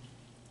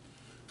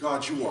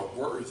 God, you are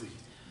worthy.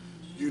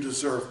 You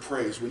deserve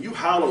praise. When you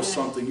hallow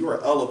something, you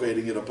are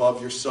elevating it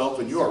above yourself,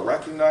 and you are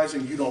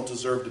recognizing you don't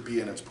deserve to be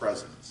in its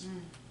presence.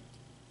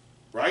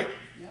 Right?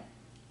 Yep.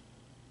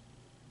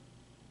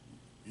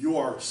 You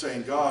are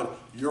saying, God,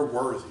 you're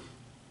worthy.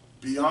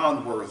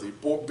 Beyond worthy.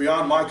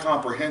 Beyond my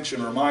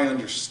comprehension or my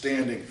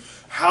understanding.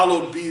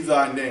 Hallowed be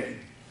thy name.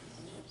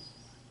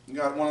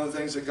 God, one of the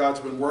things that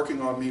God's been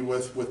working on me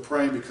with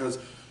praying, because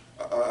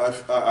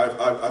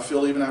I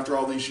feel even after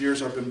all these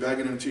years I've been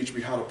begging Him to teach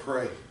me how to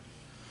pray.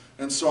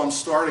 And so I'm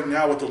starting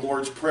now with the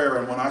Lord's Prayer.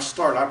 And when I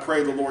start, I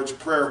pray the Lord's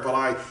Prayer, but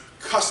I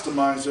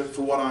customize it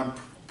for what I'm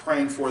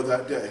praying for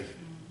that day.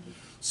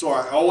 So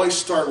I always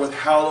start with,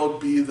 hallowed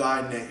be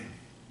thy name.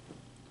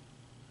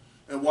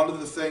 And one of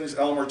the things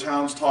Elmer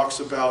Towns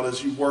talks about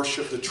is you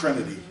worship the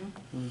Trinity.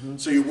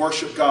 So you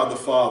worship God the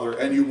Father,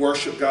 and you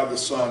worship God the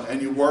Son, and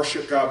you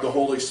worship God the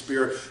Holy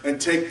Spirit, and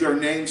take their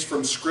names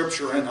from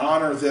Scripture and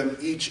honor them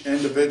each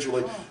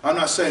individually. I'm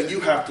not saying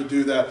you have to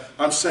do that.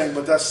 I'm saying,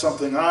 but that's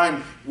something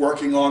I'm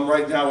working on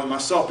right now with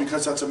myself,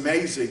 because that's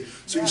amazing.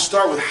 So you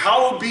start with,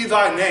 hallowed be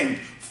thy name,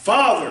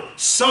 Father,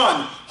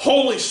 Son,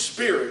 Holy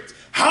Spirit.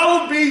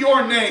 Hallowed be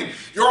your name.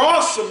 You're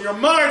awesome, you're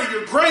mighty,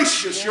 you're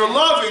gracious, you're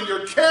loving,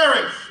 you're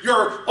caring,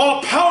 you're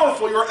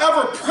all-powerful, you're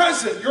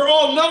ever-present, you're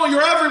all-knowing,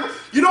 you're everywhere.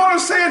 You know what I'm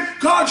saying?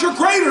 God, you're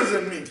greater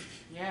than me.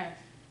 Yes.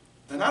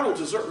 And I don't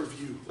deserve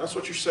you. That's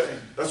what you're saying.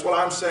 That's what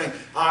I'm saying.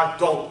 I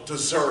don't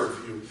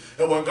deserve you.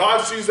 And when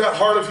God sees that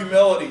heart of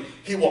humility,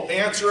 he will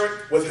answer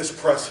it with his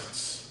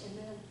presence.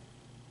 Amen.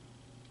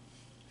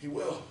 He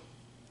will.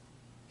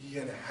 He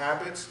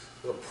inhabits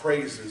the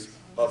praises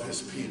of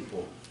his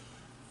people.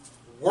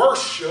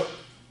 Worship,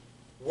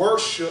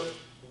 worship,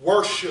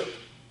 worship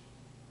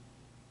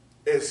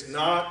is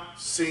not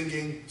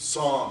singing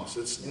songs.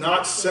 It's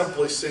not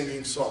simply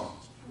singing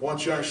songs. I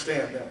want you to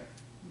understand that.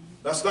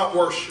 That's not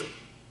worship.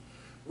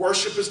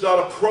 Worship is not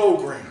a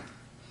program.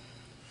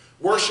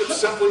 Worship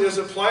simply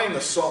isn't playing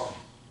a song.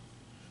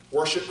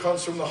 Worship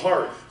comes from the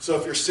heart. So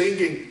if you're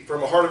singing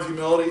from a heart of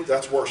humility,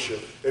 that's worship.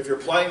 If you're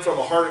playing from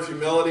a heart of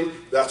humility,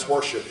 that's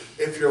worship.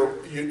 If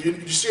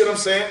you see what I'm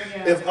saying?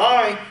 Yeah. If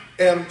I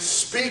am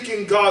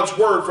speaking God's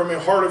word from a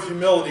heart of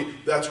humility,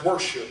 that's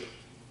worship.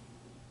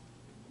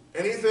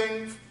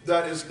 Anything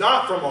that is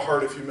not from a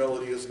heart of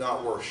humility is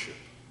not worship.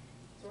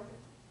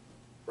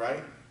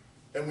 Right?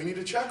 And we need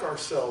to check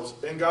ourselves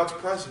in God's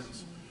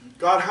presence.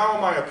 God, how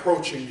am I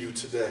approaching you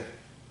today?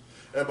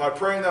 And by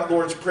praying that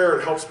Lord's Prayer,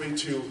 it helps me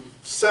to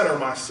center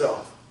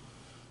myself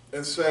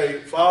and say,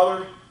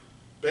 Father,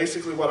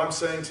 basically what I'm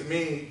saying to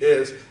me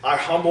is, I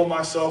humble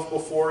myself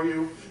before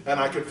you and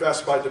I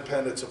confess my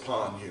dependence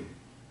upon you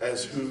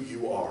as who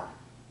you are.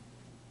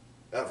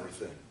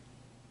 Everything.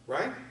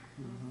 Right?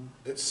 Mm-hmm.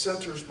 It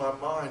centers my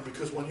mind,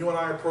 because when you and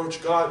I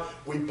approach God,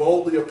 we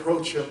boldly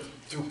approach him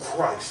through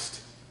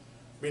Christ.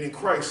 Meaning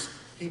Christ,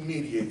 he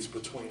mediates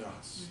between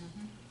us.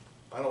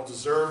 I don't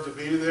deserve to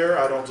be there.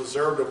 I don't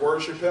deserve to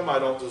worship him. I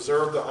don't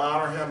deserve to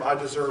honor him. I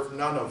deserve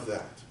none of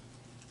that.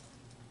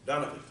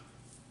 None of it.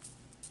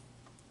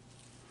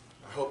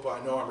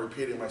 I know I'm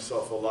repeating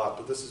myself a lot,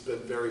 but this has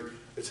been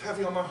it's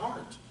heavy on my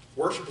heart.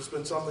 Worship has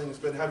been something that's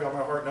been heavy on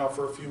my heart now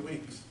for a few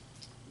weeks.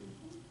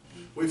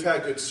 We've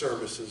had good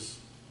services.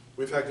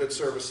 We've had good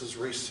services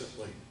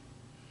recently.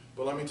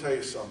 But let me tell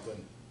you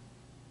something.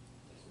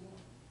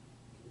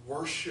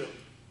 Worship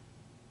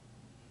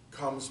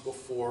comes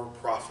before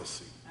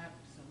prophecy.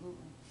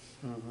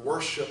 Absolutely.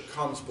 Worship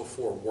comes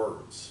before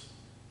words.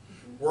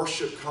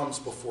 Worship comes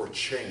before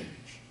change.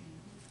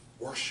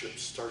 Worship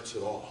starts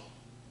it all.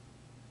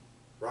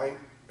 Right?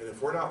 And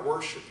if we're not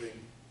worshiping,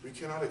 we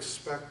cannot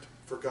expect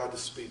for God to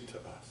speak to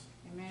us.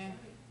 Amen.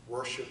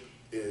 Worship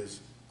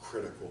is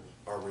critical.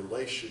 Our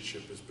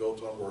relationship is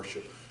built on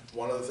worship.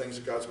 One of the things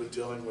that God's been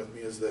dealing with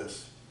me is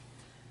this.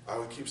 I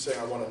would keep saying,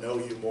 I want to know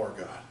you more,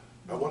 God.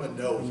 I want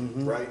to know you,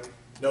 right?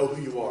 Know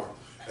who you are.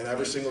 And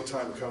every single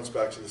time it comes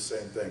back to the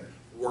same thing.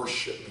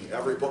 Worship me.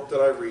 Every book that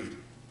I read,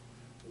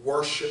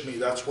 worship me.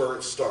 That's where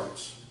it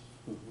starts.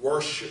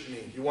 Worship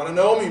me. You want to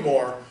know me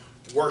more?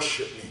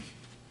 Worship me.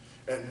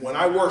 And when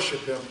I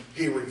worship him,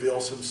 he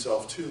reveals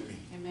himself to me.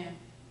 Amen.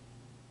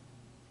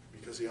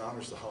 Because he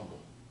honors the humble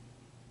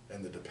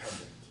and the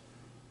dependent.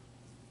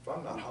 If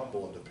I'm not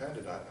humble and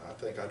dependent, I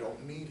think I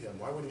don't need him.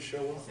 Why would he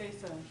show up? Say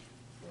so.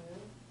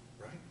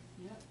 Right?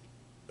 Yep.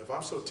 If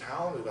I'm so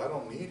talented, I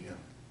don't need him.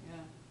 Yeah.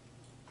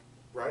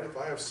 Right? If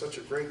I have such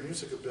a great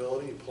music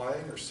ability,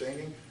 playing or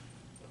singing,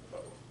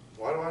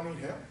 why do I need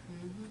him?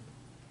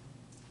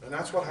 Mm-hmm. And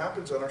that's what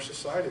happens in our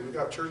society. We've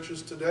got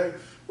churches today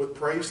with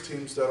praise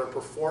teams that are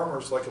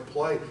performers like a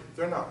play.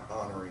 They're not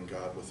honoring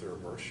God with their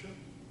worship.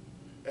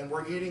 And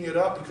we're eating it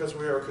up because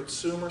we are a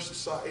consumer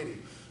society.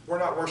 We're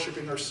not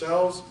worshiping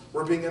ourselves.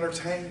 We're being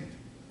entertained.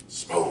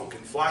 Smoke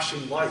and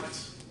flashing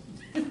lights.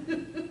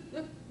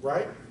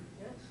 Right?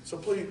 So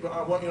please,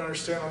 I want you to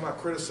understand, I'm not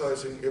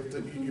criticizing. If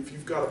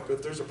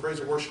there's a praise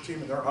and worship team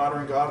and they're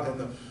honoring God and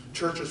the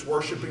church is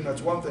worshiping,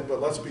 that's one thing.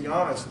 But let's be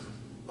honest,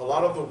 a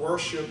lot of the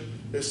worship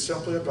is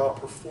simply about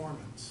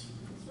performance.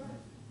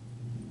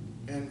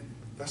 And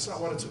that's not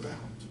what it's about.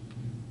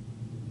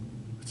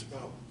 It's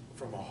about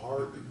from a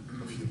heart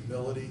of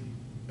humility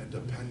and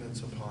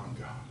dependence upon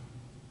God.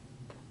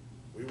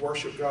 We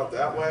worship God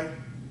that way,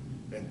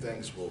 and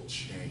things will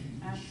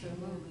change.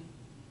 Absolutely.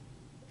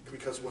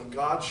 Because when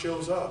God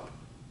shows up,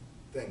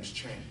 things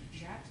change.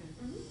 You got to.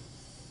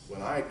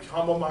 When I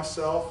humble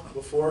myself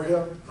before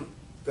him,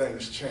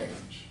 things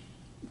change.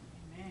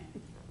 Amen.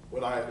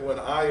 When I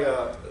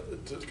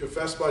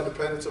confess my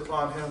dependence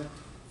upon him,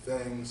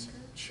 things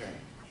change.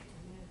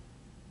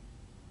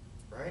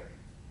 Right?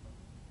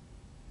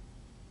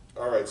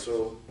 All right,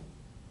 so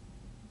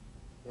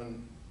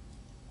when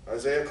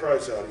Isaiah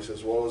cries out, he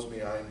says, woe is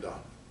me, I am done.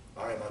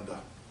 I am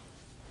undone.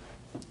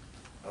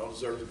 I don't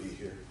deserve to be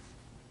here.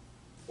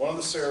 One of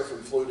the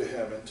seraphim flew to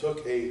him and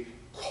took a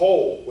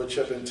coal which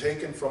had been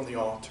taken from the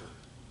altar.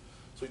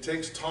 So he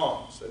takes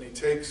tongs and he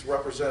takes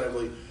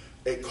representatively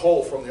a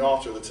coal from the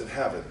altar that's in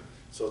heaven.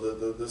 So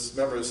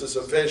remember, this is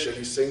a vision.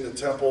 He's seeing the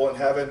temple in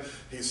heaven.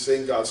 He's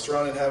seeing God's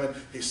throne in heaven.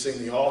 He's seeing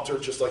the altar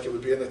just like it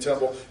would be in the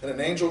temple. And an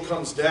angel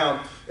comes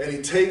down and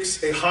he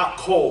takes a hot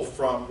coal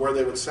from where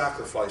they would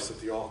sacrifice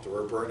at the altar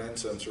or burn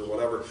incense or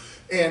whatever.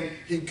 And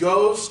he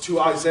goes to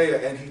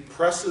Isaiah and he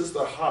presses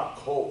the hot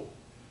coal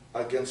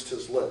against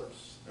his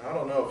lips. Now, I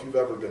don't know if you've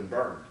ever been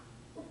burned,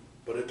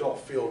 but it don't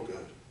feel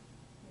good.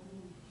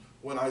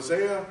 When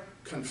Isaiah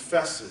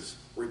confesses,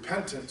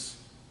 repentance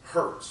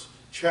hurts.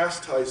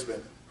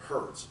 chastisement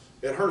hurts.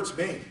 It hurts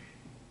me.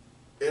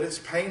 It is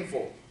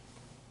painful,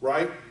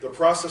 right? The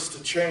process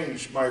to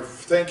change my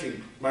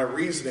thinking, my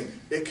reasoning,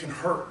 it can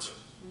hurt.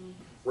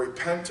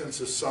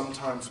 Repentance is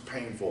sometimes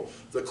painful.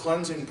 The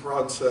cleansing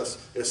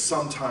process is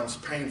sometimes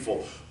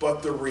painful.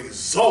 But the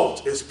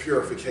result is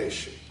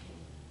purification.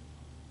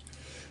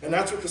 And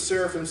that's what the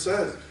seraphim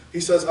says. He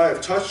says, I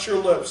have touched your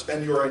lips,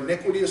 and your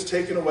iniquity is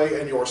taken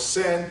away, and your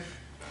sin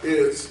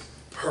is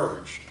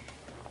purged.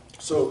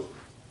 So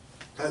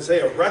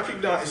Isaiah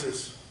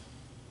recognizes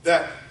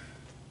that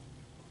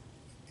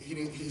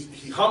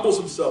he humbles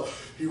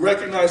himself. He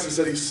recognizes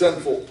that he's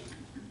sinful.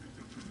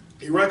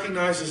 He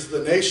recognizes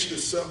the nation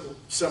is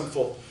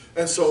sinful.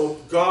 And so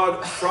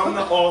God, from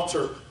the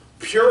altar,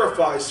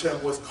 purifies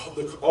him with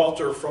the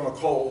altar from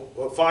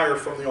fire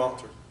from the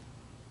altar.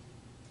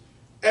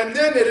 And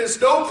then it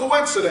is no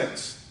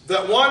coincidence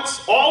that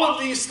once all of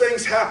these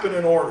things happen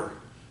in order,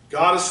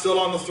 God is still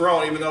on the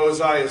throne even though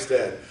Uzziah is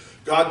dead.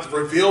 God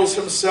reveals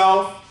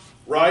himself,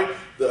 right?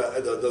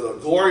 The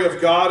glory of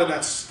God, and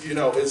that's,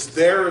 is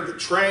there in the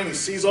train. He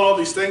sees all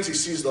these things. He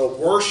sees the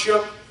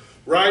worship,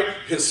 right?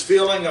 His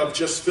feeling of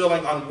just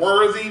feeling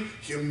unworthy,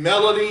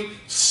 humility,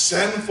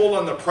 sinful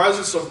in the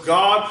presence of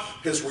God,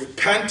 his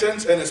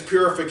repentance and his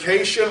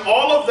purification,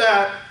 all of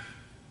that.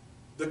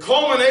 The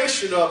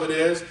culmination of it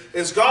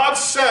is God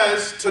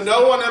says to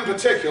no one in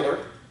particular,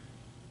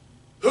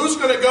 who's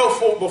going to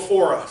go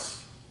before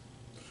us?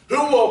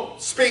 Who will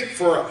speak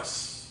for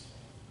us?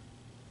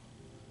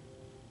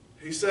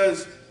 He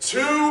says,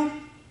 to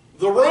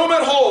the room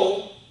at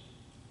whole,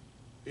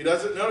 he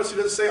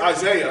doesn't say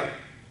Isaiah,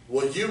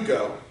 will you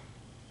go?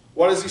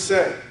 What does he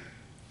say?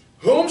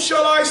 Whom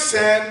shall I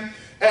send,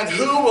 and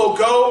who will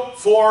go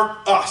for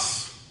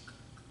us?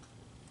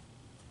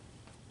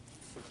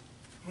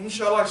 Whom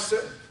shall I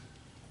send,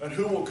 and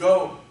who will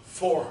go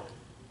for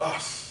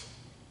us?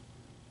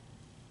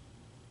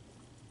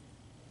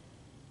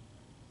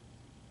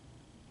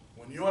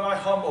 When you and I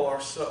humble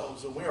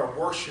ourselves and we are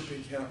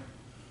worshiping him,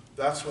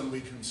 that's when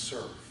we can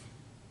serve.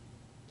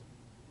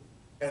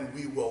 And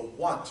we will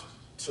want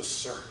to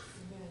serve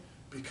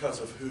because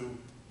of who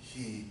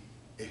he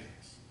is.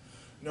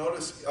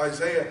 Notice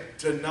Isaiah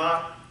did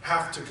not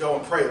have to go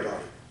and pray about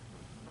it.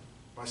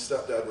 My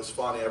stepdad was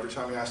funny. Every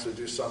time he asked to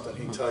do something,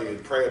 he'd tell you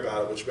to pray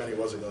about it, which meant he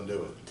wasn't going to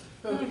do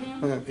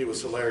it. He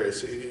was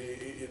hilarious.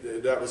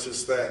 That was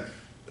his thing.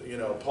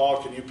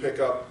 Paul, can you pick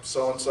up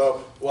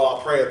so-and-so? Well,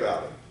 I'll pray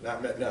about it.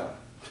 That meant no.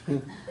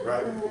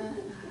 Right?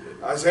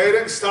 Isaiah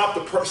didn't stop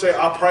to say,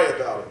 I'll pray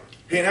about it.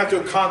 He didn't have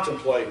to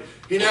contemplate.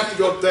 He didn't have to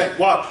go think.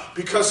 Why?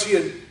 Because he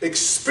had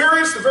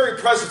experienced the very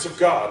presence of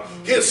God.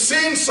 He had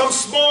seen some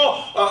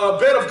small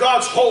bit of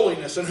God's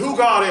holiness and who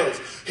God is.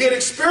 He had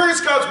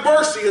experienced God's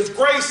mercy, his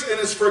grace, and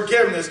his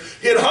forgiveness.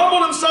 He had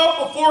humbled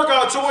himself before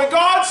God. So when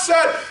God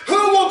said,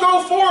 who will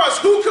go for us?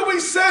 Who can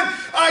we send?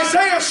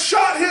 Isaiah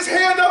shot his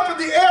hand up in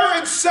the air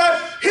and said,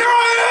 here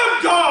I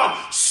am,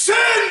 God.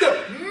 Send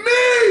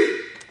me!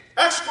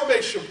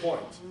 Exclamation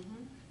point.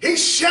 He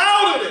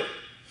shouted it.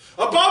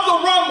 Above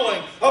the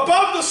rumbling,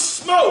 above the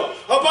smoke,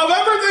 above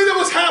everything that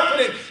was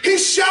happening, he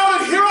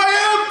shouted, here I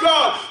am,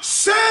 God,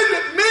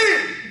 send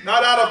me.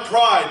 Not out of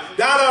pride,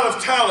 not out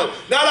of talent,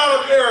 not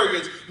out of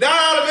arrogance, not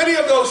out of any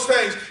of those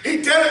things. He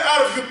did it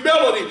out of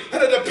humility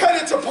and a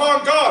dependence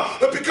upon God,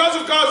 but because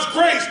of God's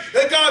grace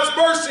and God's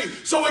mercy.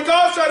 So when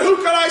God said, who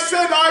can I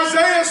send?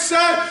 Isaiah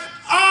said,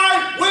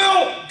 I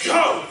will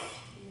go.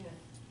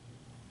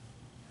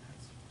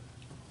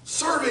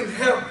 Serving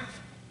him.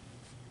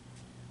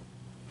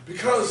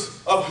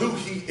 Because of who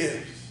he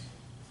is.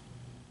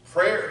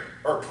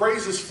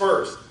 Praise is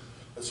first.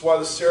 That's why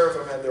the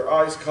seraphim had their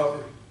eyes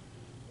covered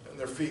and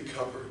their feet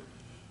covered.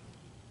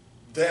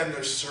 Then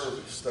their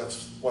service.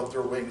 That's what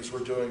their wings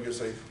were doing as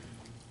they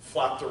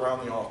flapped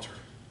around the altar.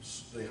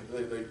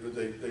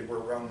 They were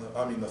around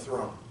the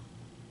throne.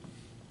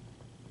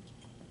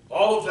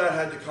 All of that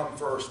had to come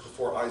first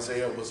before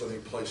Isaiah was in a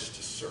place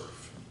to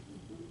serve.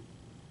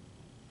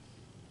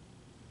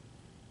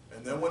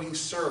 And then when he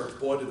served,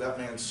 boy, did that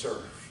man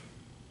serve.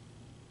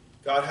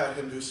 God had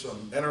him do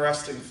some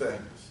interesting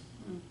things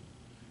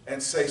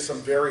and say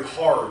some very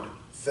hard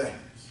things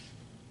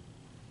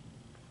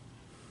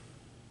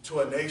to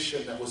a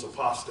nation that was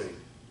apostate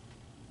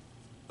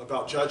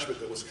about judgment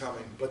that was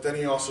coming. But then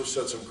he also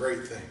said some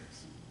great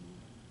things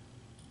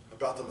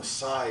about the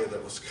Messiah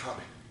that was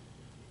coming.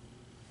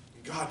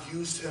 God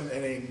used him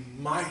in a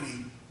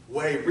mighty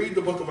way. Read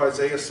the book of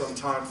Isaiah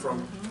sometime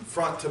from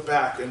front to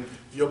back, and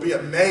you'll be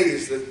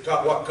amazed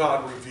at what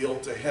God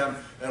revealed to him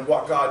and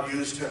what God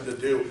used him to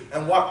do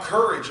and what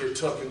courage it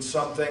took in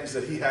some things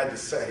that he had to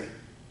say,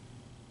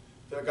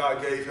 that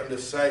God gave him to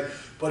say.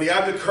 But he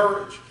had the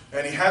courage,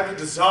 and he had the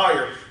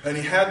desire, and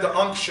he had the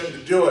unction to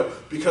do it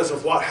because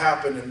of what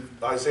happened in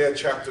Isaiah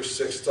chapter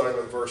 6, starting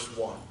with verse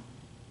 1.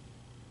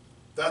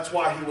 That's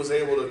why he was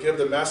able to give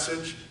the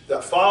message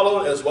that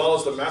followed, as well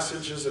as the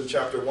messages in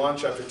chapter 1,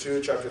 chapter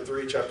 2, chapter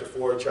 3, chapter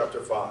 4, and chapter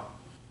 5.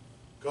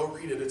 Go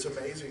read it. It's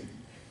amazing.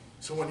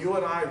 So when you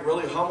and I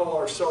really humble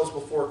ourselves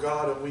before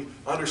God and we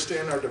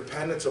understand our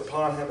dependence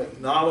upon Him,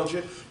 acknowledge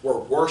it, we're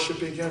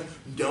worshiping Him,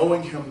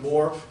 knowing Him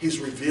more. He's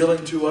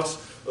revealing to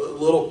us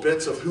little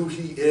bits of who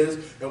He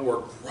is, and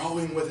we're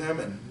growing with Him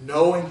and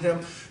knowing Him,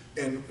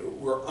 and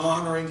we're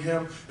honoring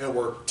Him, and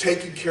we're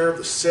taking care of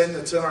the sin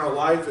that's in our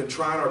life and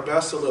trying our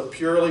best to live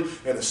purely.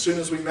 And as soon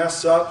as we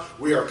mess up,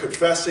 we are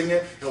confessing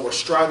it, and we're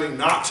striving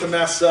not to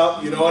mess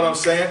up, you know what I'm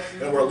saying?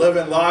 And we're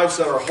living lives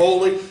that are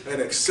holy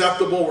and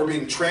acceptable. We're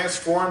being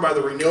transformed by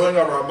the renewing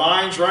of our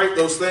minds, right?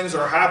 Those things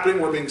are happening.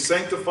 We're being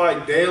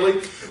sanctified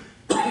daily.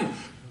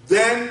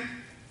 Then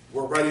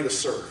we're ready to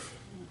serve.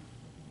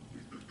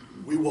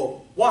 We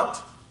will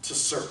want to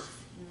serve.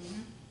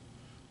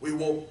 We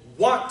will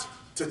want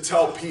to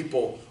tell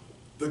people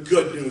the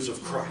good news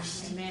of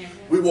Christ. Amen.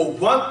 We will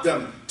want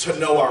them to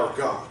know our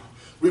God.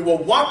 We will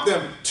want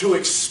them to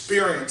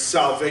experience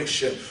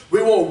salvation.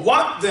 We will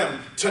want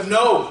them to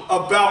know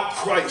about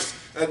Christ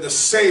and the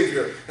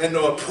Savior and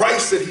the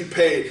price that He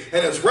paid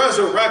and His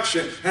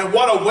resurrection and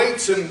what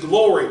awaits in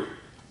glory.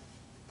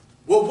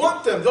 We'll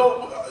want them,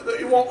 though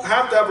you won't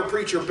have to have a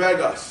preacher beg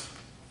us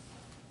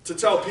to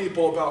tell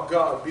people about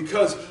God,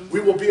 because we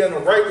will be in a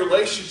right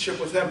relationship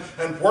with Him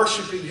and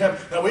worshiping Him,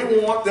 and we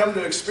will want them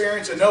to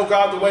experience and know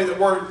God the way that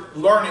we're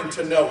learning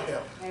to know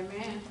Him.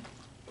 Amen.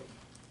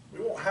 We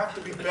won't have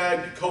to be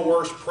begged,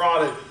 coerced,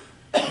 prodded.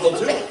 We'll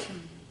do it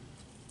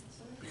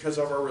because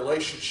of our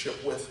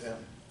relationship with Him.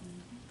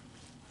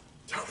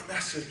 Tell the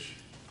message.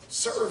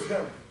 Serve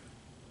Him.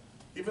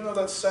 Even though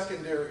that's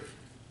secondary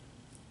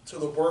to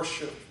the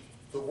worship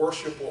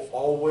will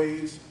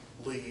always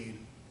lead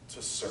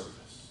to service.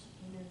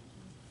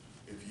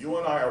 If you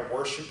and I are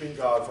worshiping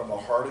God from a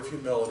heart of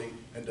humility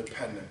and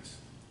dependence,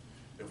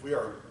 if we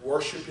are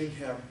worshiping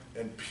Him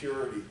in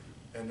purity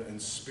and in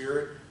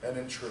spirit and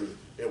in truth,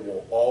 it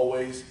will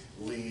always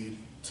lead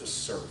to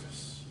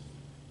service.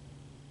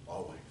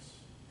 Always.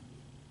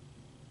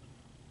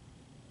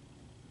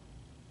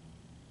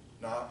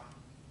 Not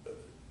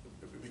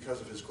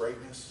because of His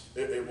greatness.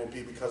 It will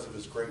be because of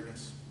His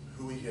greatness,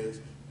 who He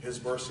is,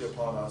 His mercy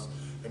upon us,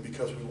 and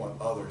because we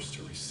want others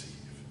to receive.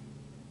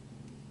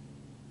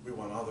 We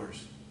want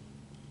others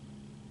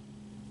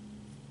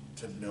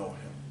to know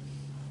Him.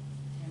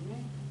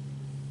 Amen.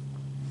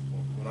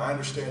 When I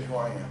understand who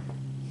I am,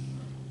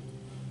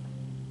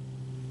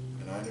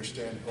 and I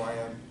understand who I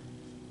am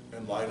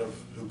in light of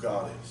who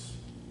God is,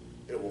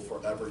 it will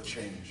forever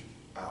change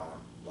our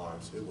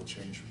lives. It will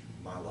change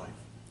my life,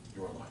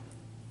 your life.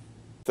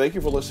 Thank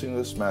you for listening to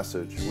this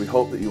message. We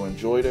hope that you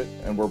enjoyed it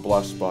and were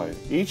blessed by it.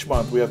 Each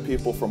month we have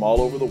people from all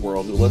over the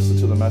world who listen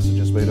to the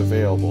messages made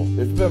available.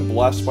 If you've been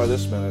blessed by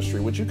this ministry,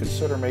 would you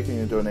consider making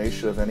a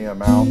donation of any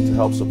amount to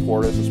help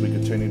support us as we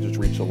continue to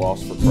reach the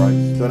lost for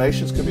Christ?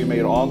 Donations can be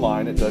made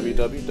online at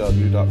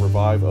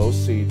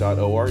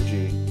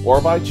www.reviveoc.org or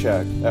by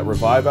check at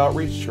Revive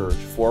Outreach Church,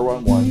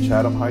 411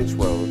 Chatham Heights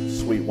Road,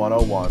 Suite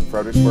 101,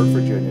 Fredericksburg,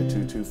 Virginia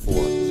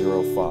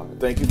 22405.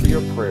 Thank you for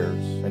your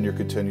prayers and your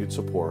continued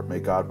support. May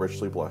God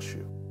richly bless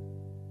you.